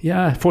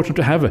 Yeah, fortunate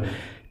to have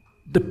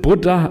the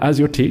Buddha as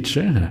your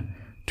teacher.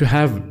 To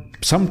have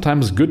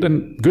sometimes good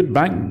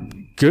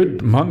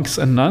monks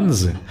and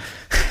nuns.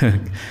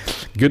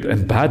 Good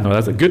and bad, no,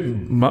 that's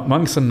good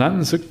monks and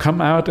nuns who come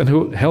out and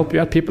who help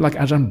you out. People like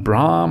Ajahn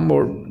Brahm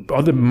or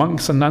other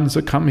monks and nuns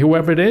who come,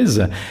 whoever it is,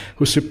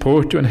 who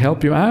support you and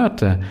help you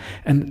out.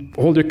 And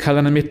all your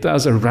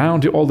kalyanamitas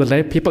around you, all the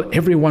lay people,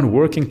 everyone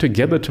working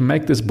together to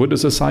make this Buddha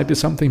society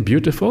something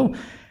beautiful.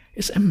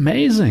 It's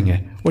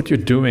amazing what you're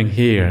doing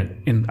here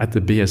at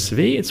the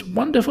BSV. It's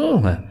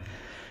wonderful.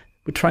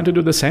 We're trying to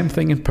do the same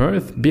thing in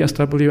Perth,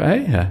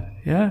 BSWA.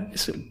 Yeah,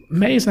 it's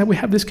amazing that we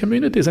have these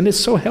communities, and it's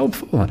so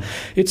helpful.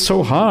 It's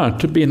so hard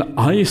to be an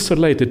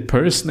isolated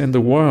person in the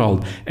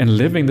world and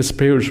living the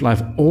spiritual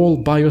life all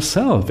by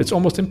yourself. It's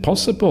almost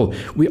impossible.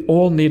 We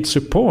all need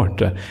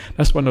support.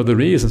 That's one of the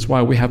reasons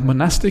why we have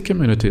monastic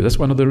communities. That's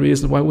one of the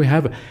reasons why we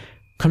have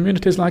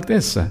communities like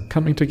this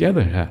coming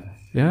together.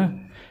 Yeah.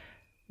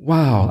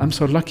 Wow, I'm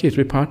so lucky to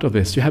be part of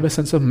this. You have a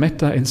sense of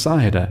metta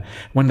inside.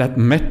 When that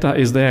metta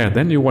is there,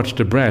 then you watch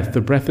the breath.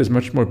 The breath is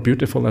much more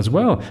beautiful as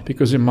well,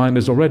 because your mind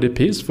is already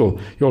peaceful.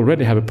 You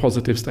already have a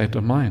positive state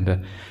of mind.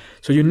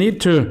 So you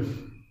need to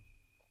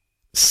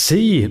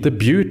see the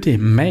beauty,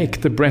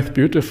 make the breath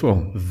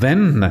beautiful.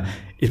 Then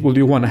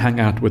you want to hang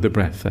out with the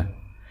breath.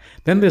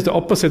 Then there's the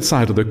opposite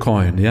side of the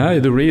coin. Yeah,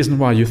 the reason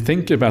why you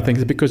think about things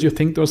is because you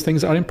think those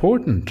things are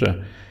important.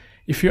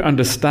 If you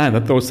understand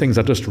that those things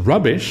are just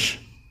rubbish,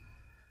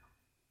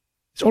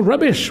 it's all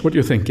rubbish, what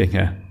you're thinking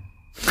here.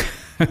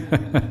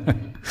 That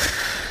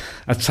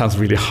sounds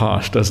really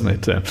harsh, doesn't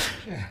it?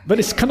 But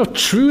it's kind of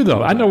true,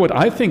 though. I know what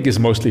I think is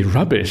mostly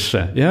rubbish.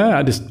 Why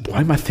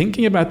am I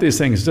thinking about these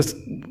things? Just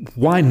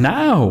why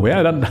now?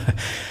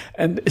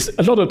 And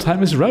a lot of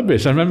time is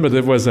rubbish. I remember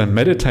there was a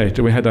meditator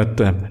we had at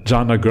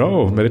Jhana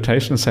Grove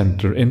Meditation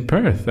Center in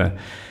Perth.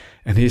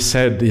 And he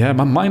said,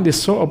 my mind is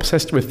so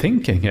obsessed with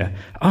thinking.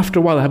 After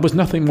a while, there was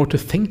nothing more to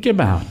think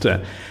about.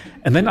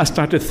 And then I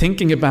started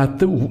thinking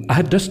about I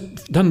had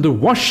just done the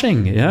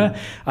washing,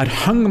 I'd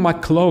hung my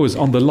clothes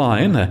on the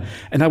line,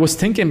 and I was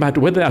thinking about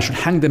whether I should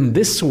hang them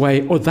this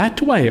way or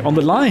that way on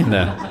the line.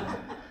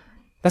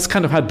 That's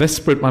kind of how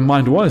desperate my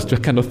mind was to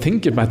kind of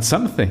think about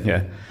something.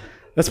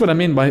 That's what I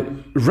mean by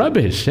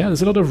rubbish.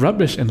 There's a lot of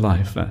rubbish in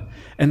life.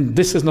 And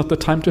this is not the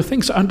time to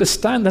think. So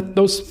understand that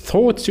those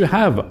thoughts you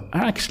have are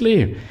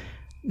actually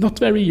not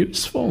very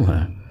useful.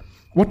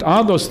 What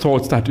are those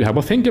thoughts that you have?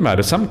 Well, think about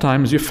it.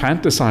 Sometimes you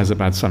fantasize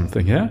about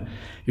something,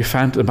 You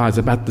fantasize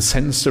about the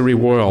sensory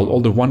world, all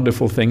the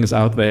wonderful things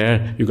out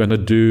there you're going to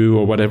do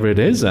or whatever it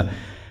is.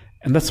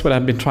 And that's what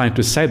I've been trying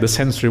to say. The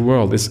sensory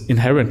world is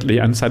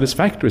inherently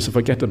unsatisfactory, so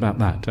forget about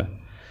that.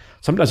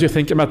 Sometimes you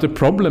think about the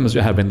problems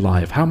you have in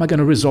life. How am I going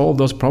to resolve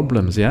those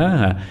problems?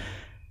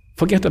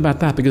 Forget about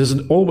that, because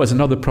there's always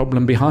another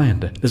problem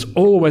behind. There's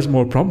always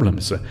more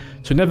problems. So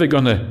you're never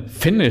going to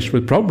finish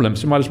with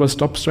problems. You might as well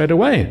stop straight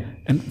away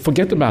and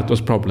forget about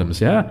those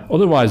problems,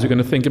 Otherwise, you're going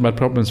to think about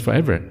problems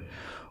forever.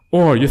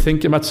 Or you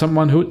think about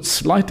someone who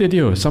slighted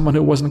you, someone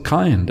who wasn't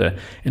kind,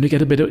 and you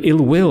get a bit of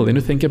ill will, and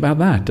you think about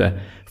that.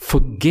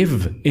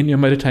 Forgive in your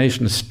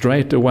meditation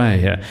straight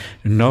away.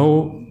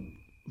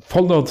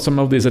 Follow some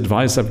of these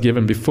advice I've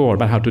given before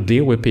about how to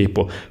deal with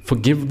people.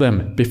 Forgive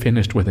them, be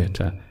finished with it.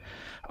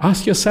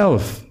 Ask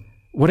yourself,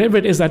 whatever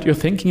it is that you're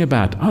thinking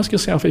about, ask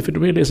yourself if it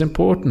really is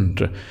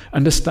important.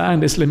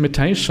 Understand its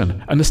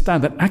limitation.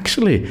 Understand that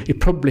actually it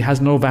probably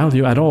has no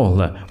value at all,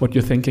 what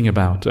you're thinking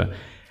about.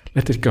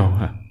 Let it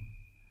go.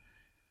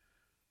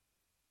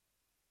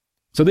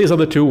 So these are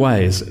the two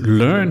ways.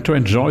 Learn to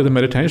enjoy the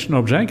meditation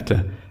object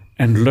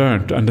and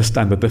learn to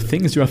understand that the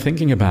things you are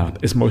thinking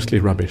about is mostly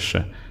rubbish.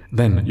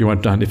 Then you are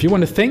done. If you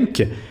want to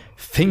think,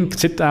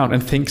 sit down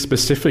and think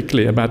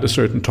specifically about a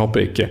certain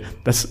topic.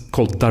 That's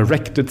called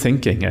directed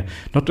thinking,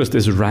 not just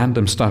this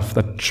random stuff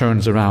that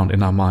churns around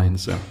in our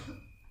minds.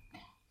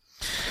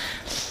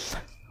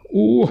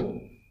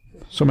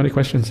 So many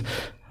questions.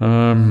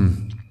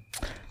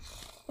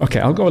 Okay,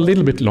 I'll go a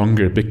little bit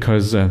longer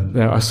because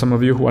there are some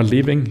of you who are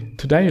leaving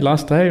today,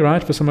 last day,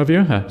 right, for some of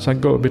you? So I'll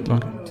go a bit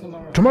longer.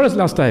 Tomorrow's the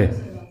last day.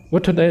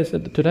 What today is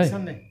it today?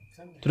 Sunday.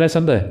 Today's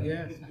Sunday?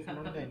 Yes,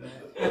 Monday.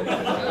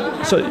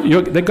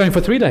 So they're going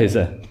for 3 days?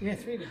 Yeah,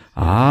 3 days.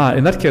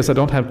 In that case, I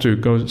don't have to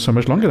go so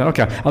much longer then.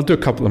 Okay, I'll do a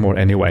couple more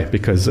anyway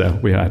because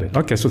we are at it.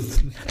 Okay, so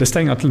they're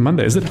staying until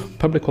Monday. Is it a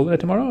public holiday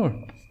tomorrow? Or?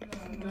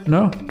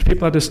 No?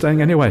 People are just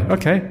staying anyway.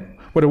 Okay,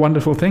 what a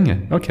wonderful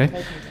thing.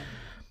 Okay.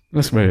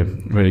 That's very,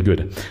 very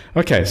good.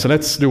 Okay, so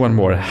let's do one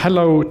more.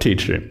 Hello,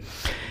 teacher.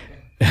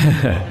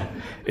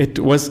 It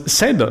was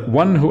said that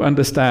one who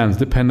understands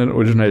dependent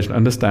origination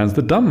understands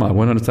the Dhamma.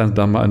 One who understands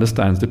Dhamma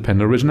understands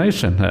dependent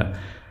origination.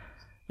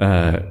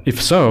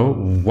 If so,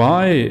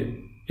 why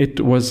it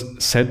was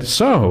said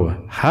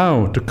so?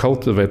 How to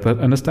cultivate that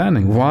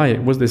understanding? Why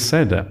was this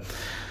said?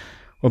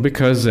 Well,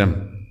 because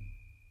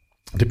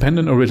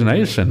dependent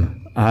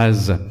origination,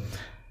 as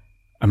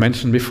I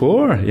mentioned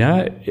before,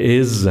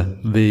 is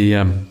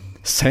the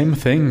same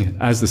thing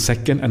as the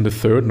second and the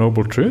third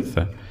noble truth,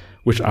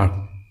 which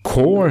are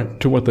core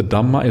to what the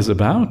Dhamma is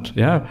about.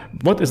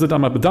 What is the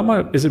Dhamma? The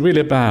Dhamma is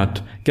really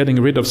about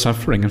getting rid of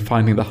suffering and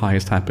finding the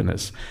highest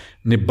happiness.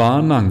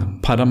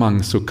 Nibbanang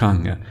paramang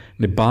sukhang.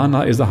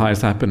 Nibbana is the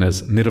highest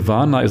happiness.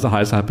 Nirvana is the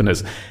highest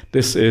happiness.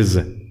 This is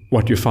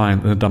what you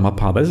find in the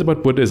Dhammapada. This is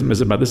what Buddhism is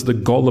about. This is the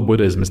goal of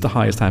Buddhism, it's the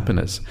highest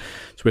happiness.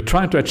 So we're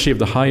trying to achieve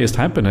the highest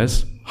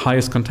happiness,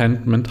 highest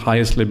contentment,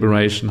 highest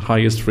liberation,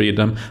 highest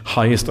freedom,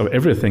 highest of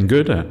everything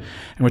good. And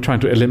we're trying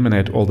to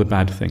eliminate all the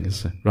bad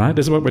things, right?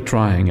 This is what we're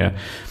trying.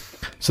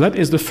 So that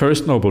is the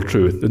first noble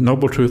truth, the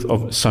noble truth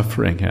of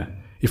suffering.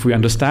 If we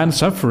understand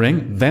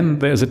suffering, then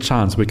there's a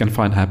chance we can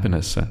find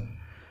happiness.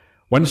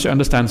 Once you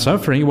understand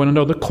suffering, you want to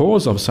know the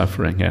cause of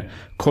suffering.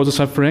 Cause of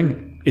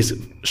suffering is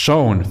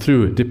shown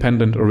through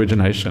dependent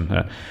origination.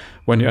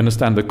 When you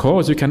understand the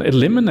cause, you can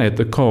eliminate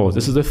the cause.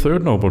 This is the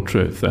third noble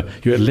truth.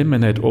 You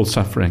eliminate all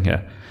suffering.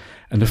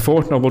 And the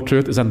fourth noble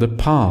truth is then the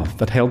path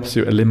that helps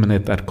you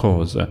eliminate that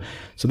cause.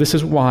 So this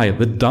is why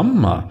the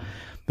Dhamma,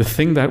 the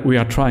thing that we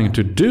are trying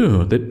to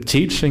do, the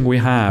teaching we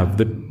have,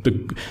 the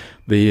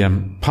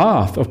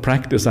path of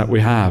practice that we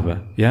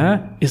have,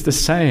 is the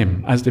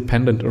same as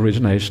dependent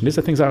origination. These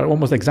are things that are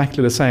almost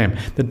exactly the same.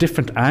 The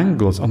different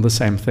angles on the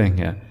same thing.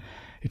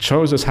 It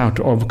shows us how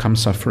to overcome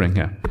suffering.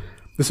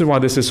 This is why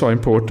this is so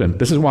important.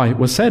 This is why it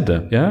was said,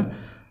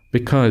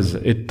 because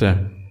it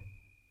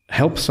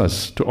helps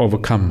us to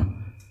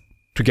overcome,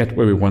 to get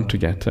where we want to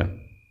get. So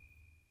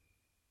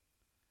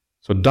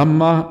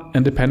Dhamma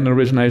and dependent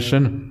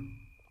origination,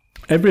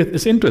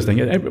 it's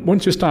interesting.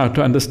 Once you start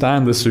to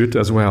understand the sutta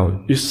as well,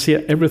 you see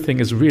everything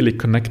is really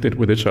connected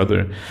with each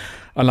other.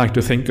 I like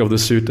to think of the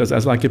suttas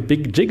as like a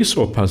big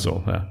jigsaw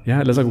puzzle.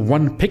 There's like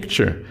one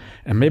picture,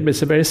 and maybe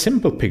it's a very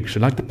simple picture,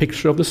 like the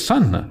picture of the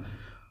sun.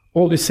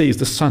 All you see is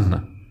the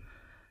sun.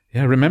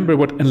 Remember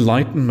what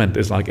enlightenment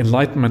is like.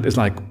 Enlightenment is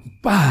like,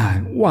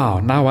 bang, wow,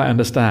 now I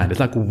understand.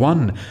 It's like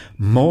one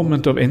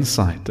moment of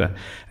insight.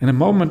 And a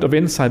moment of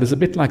insight is a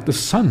bit like the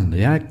sun,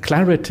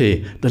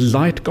 clarity, the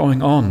light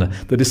going on,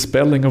 the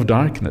dispelling of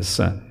darkness.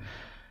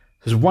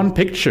 There's one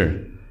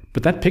picture,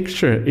 but that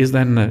picture is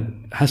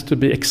then has to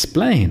be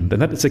explained,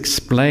 and that is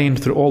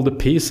explained through all the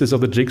pieces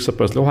of the jigsaw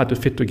puzzle. They all have to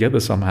fit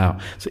together somehow.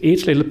 So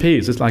each little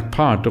piece is like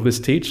part of this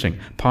teaching,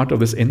 part of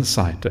this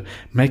insight,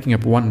 making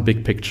up one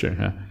big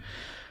picture.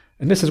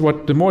 And this is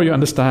what, the more you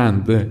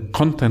understand the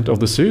content of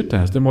the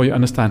suttas, the more you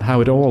understand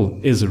how it all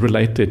is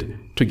related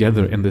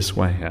together in this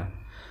way.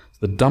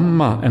 The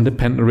Dhamma and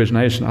dependent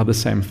origination are the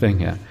same thing.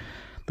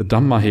 The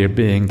Dhamma here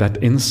being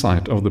that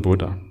insight of the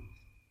Buddha.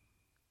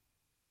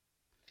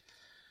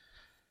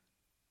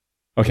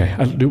 Okay,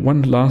 I'll do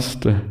one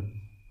last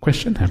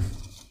question here.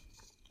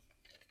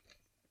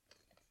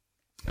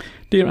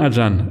 Dear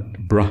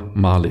Ajahn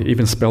Brahmali,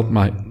 even spelled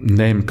my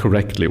name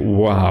correctly.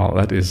 Wow,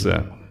 that is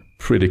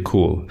pretty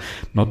cool.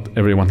 Not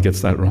everyone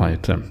gets that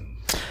right.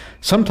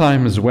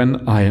 Sometimes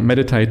when I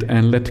meditate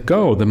and let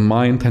go, the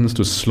mind tends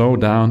to slow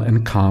down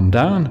and calm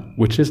down,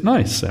 which is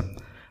nice.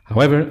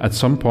 However, at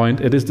some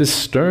point it is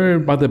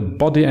disturbed by the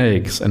body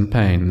aches and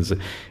pains,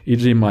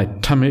 e.g. my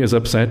tummy is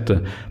upset,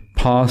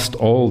 past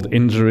old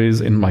injuries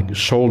in my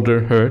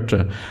shoulder hurt.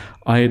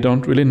 I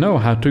don't really know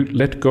how to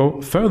let go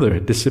further,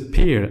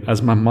 disappear,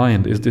 as my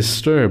mind is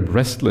disturbed,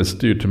 restless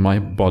due to my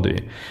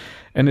body.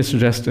 Any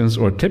suggestions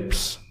or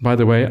tips? By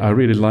the way, I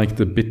really like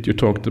the bit you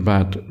talked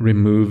about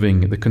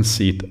removing the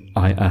conceit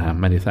I am.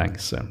 Many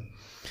thanks.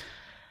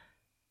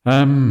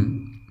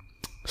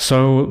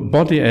 So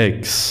body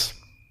aches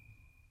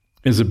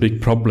is a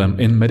big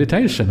problem in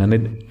meditation,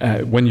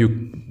 and when your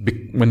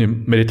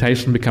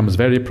meditation becomes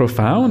very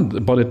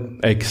profound, body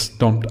aches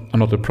are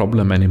not a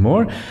problem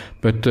anymore.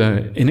 But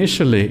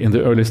initially, in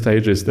the early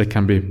stages, they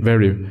can be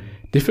very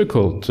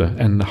difficult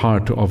and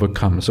hard to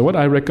overcome. So what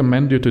I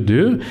recommend you to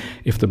do,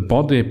 if the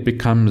body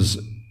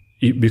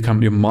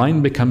your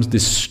mind becomes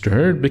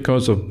disturbed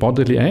because of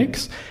bodily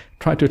aches,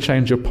 try to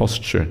change your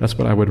posture. That's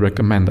what I would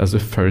recommend as the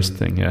first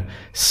thing.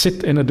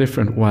 Sit in a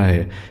different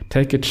way.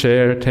 Take a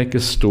chair, take a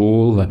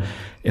stool.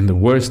 In the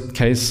worst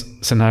case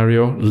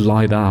scenario,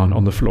 lie down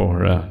on the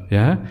floor.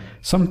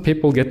 Some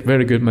people get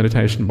very good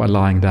meditation by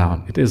lying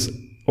down. It is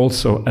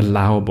also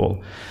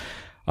allowable.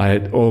 I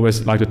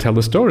always like to tell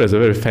the story. There's a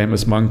very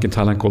famous monk in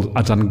Thailand called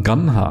Ajahn,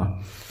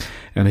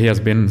 and he has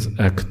been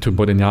to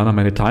Bodhinyana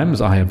many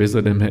times. I have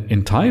visited him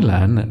in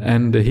Thailand,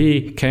 and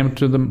he came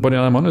to the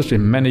Bodhinyana monastery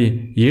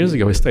many years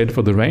ago. He stayed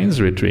for the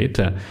rains retreat,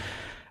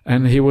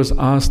 and he was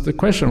asked the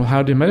question, well,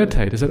 how do you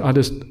meditate? He said, I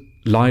just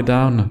lie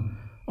down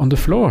on the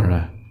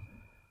floor.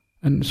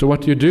 And so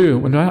what do you do?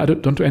 When I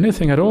don't do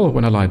anything at all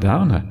when I lie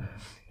down.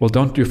 Well,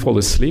 don't you fall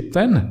asleep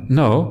then?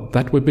 No,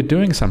 that would be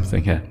doing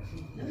something here.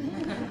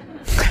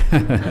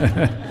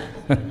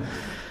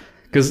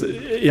 Because,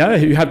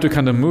 you have to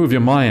kind of move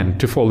your mind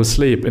to fall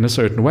asleep in a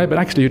certain way, but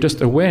actually you're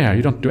just aware,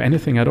 you don't do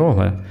anything at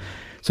all.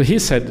 So he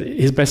said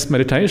his best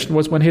meditation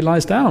was when he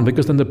lies down,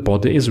 because then the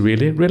body is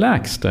really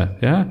relaxed.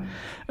 A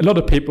lot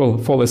of people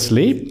fall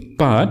asleep,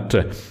 but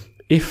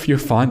if you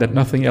find that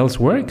nothing else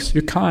works,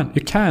 you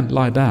can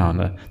lie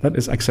down. That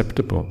is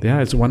acceptable.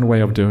 It's one way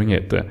of doing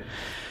it.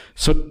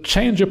 So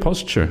change your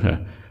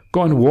posture.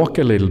 Go and walk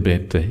a little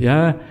bit.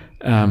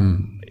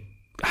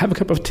 Have a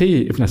cup of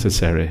tea if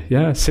necessary.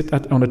 Sit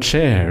on a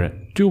chair.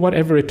 Do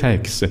whatever it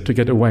takes to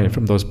get away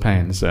from those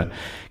pains.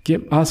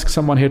 Ask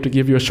someone here to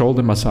give you a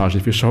shoulder massage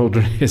if your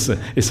shoulder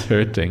is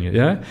hurting.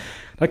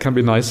 That can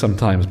be nice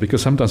sometimes,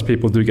 because sometimes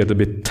people do get a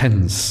bit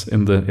tense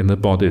in the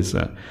bodies.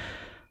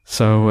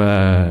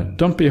 So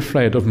don't be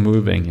afraid of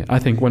moving. I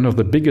think one of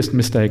the biggest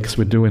mistakes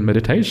we do in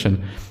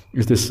meditation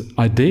is this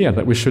idea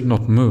that we should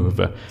not move.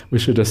 We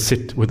should just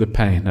sit with the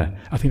pain.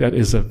 I think that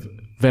is a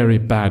very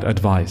bad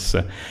advice.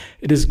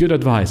 It is good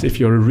advice if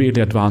you're a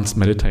really advanced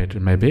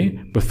meditator, maybe,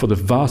 but for the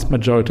vast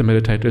majority of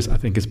meditators, I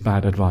think it's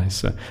bad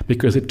advice,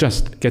 because it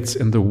just gets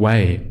in the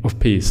way of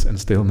peace and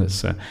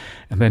stillness,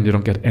 and then you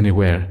don't get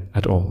anywhere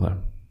at all.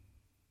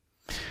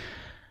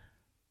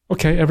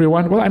 Okay,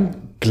 everyone. Well,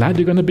 I'm glad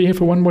you're going to be here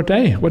for one more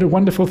day. What a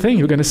wonderful thing.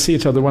 You're going to see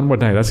each other one more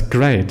day. That's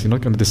great. You're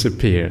not going to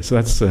disappear. So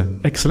that's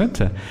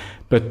excellent.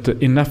 But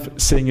enough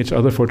seeing each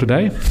other for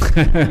today.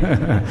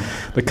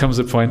 There comes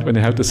a point when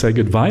you have to say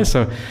goodbye.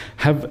 So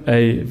have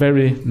a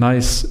very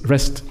nice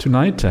rest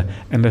tonight.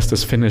 And let's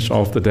just finish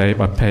off the day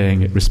by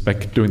paying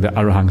respect, doing the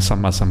Arahang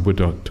Samma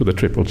Sambuddho to the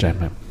Triple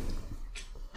Gem.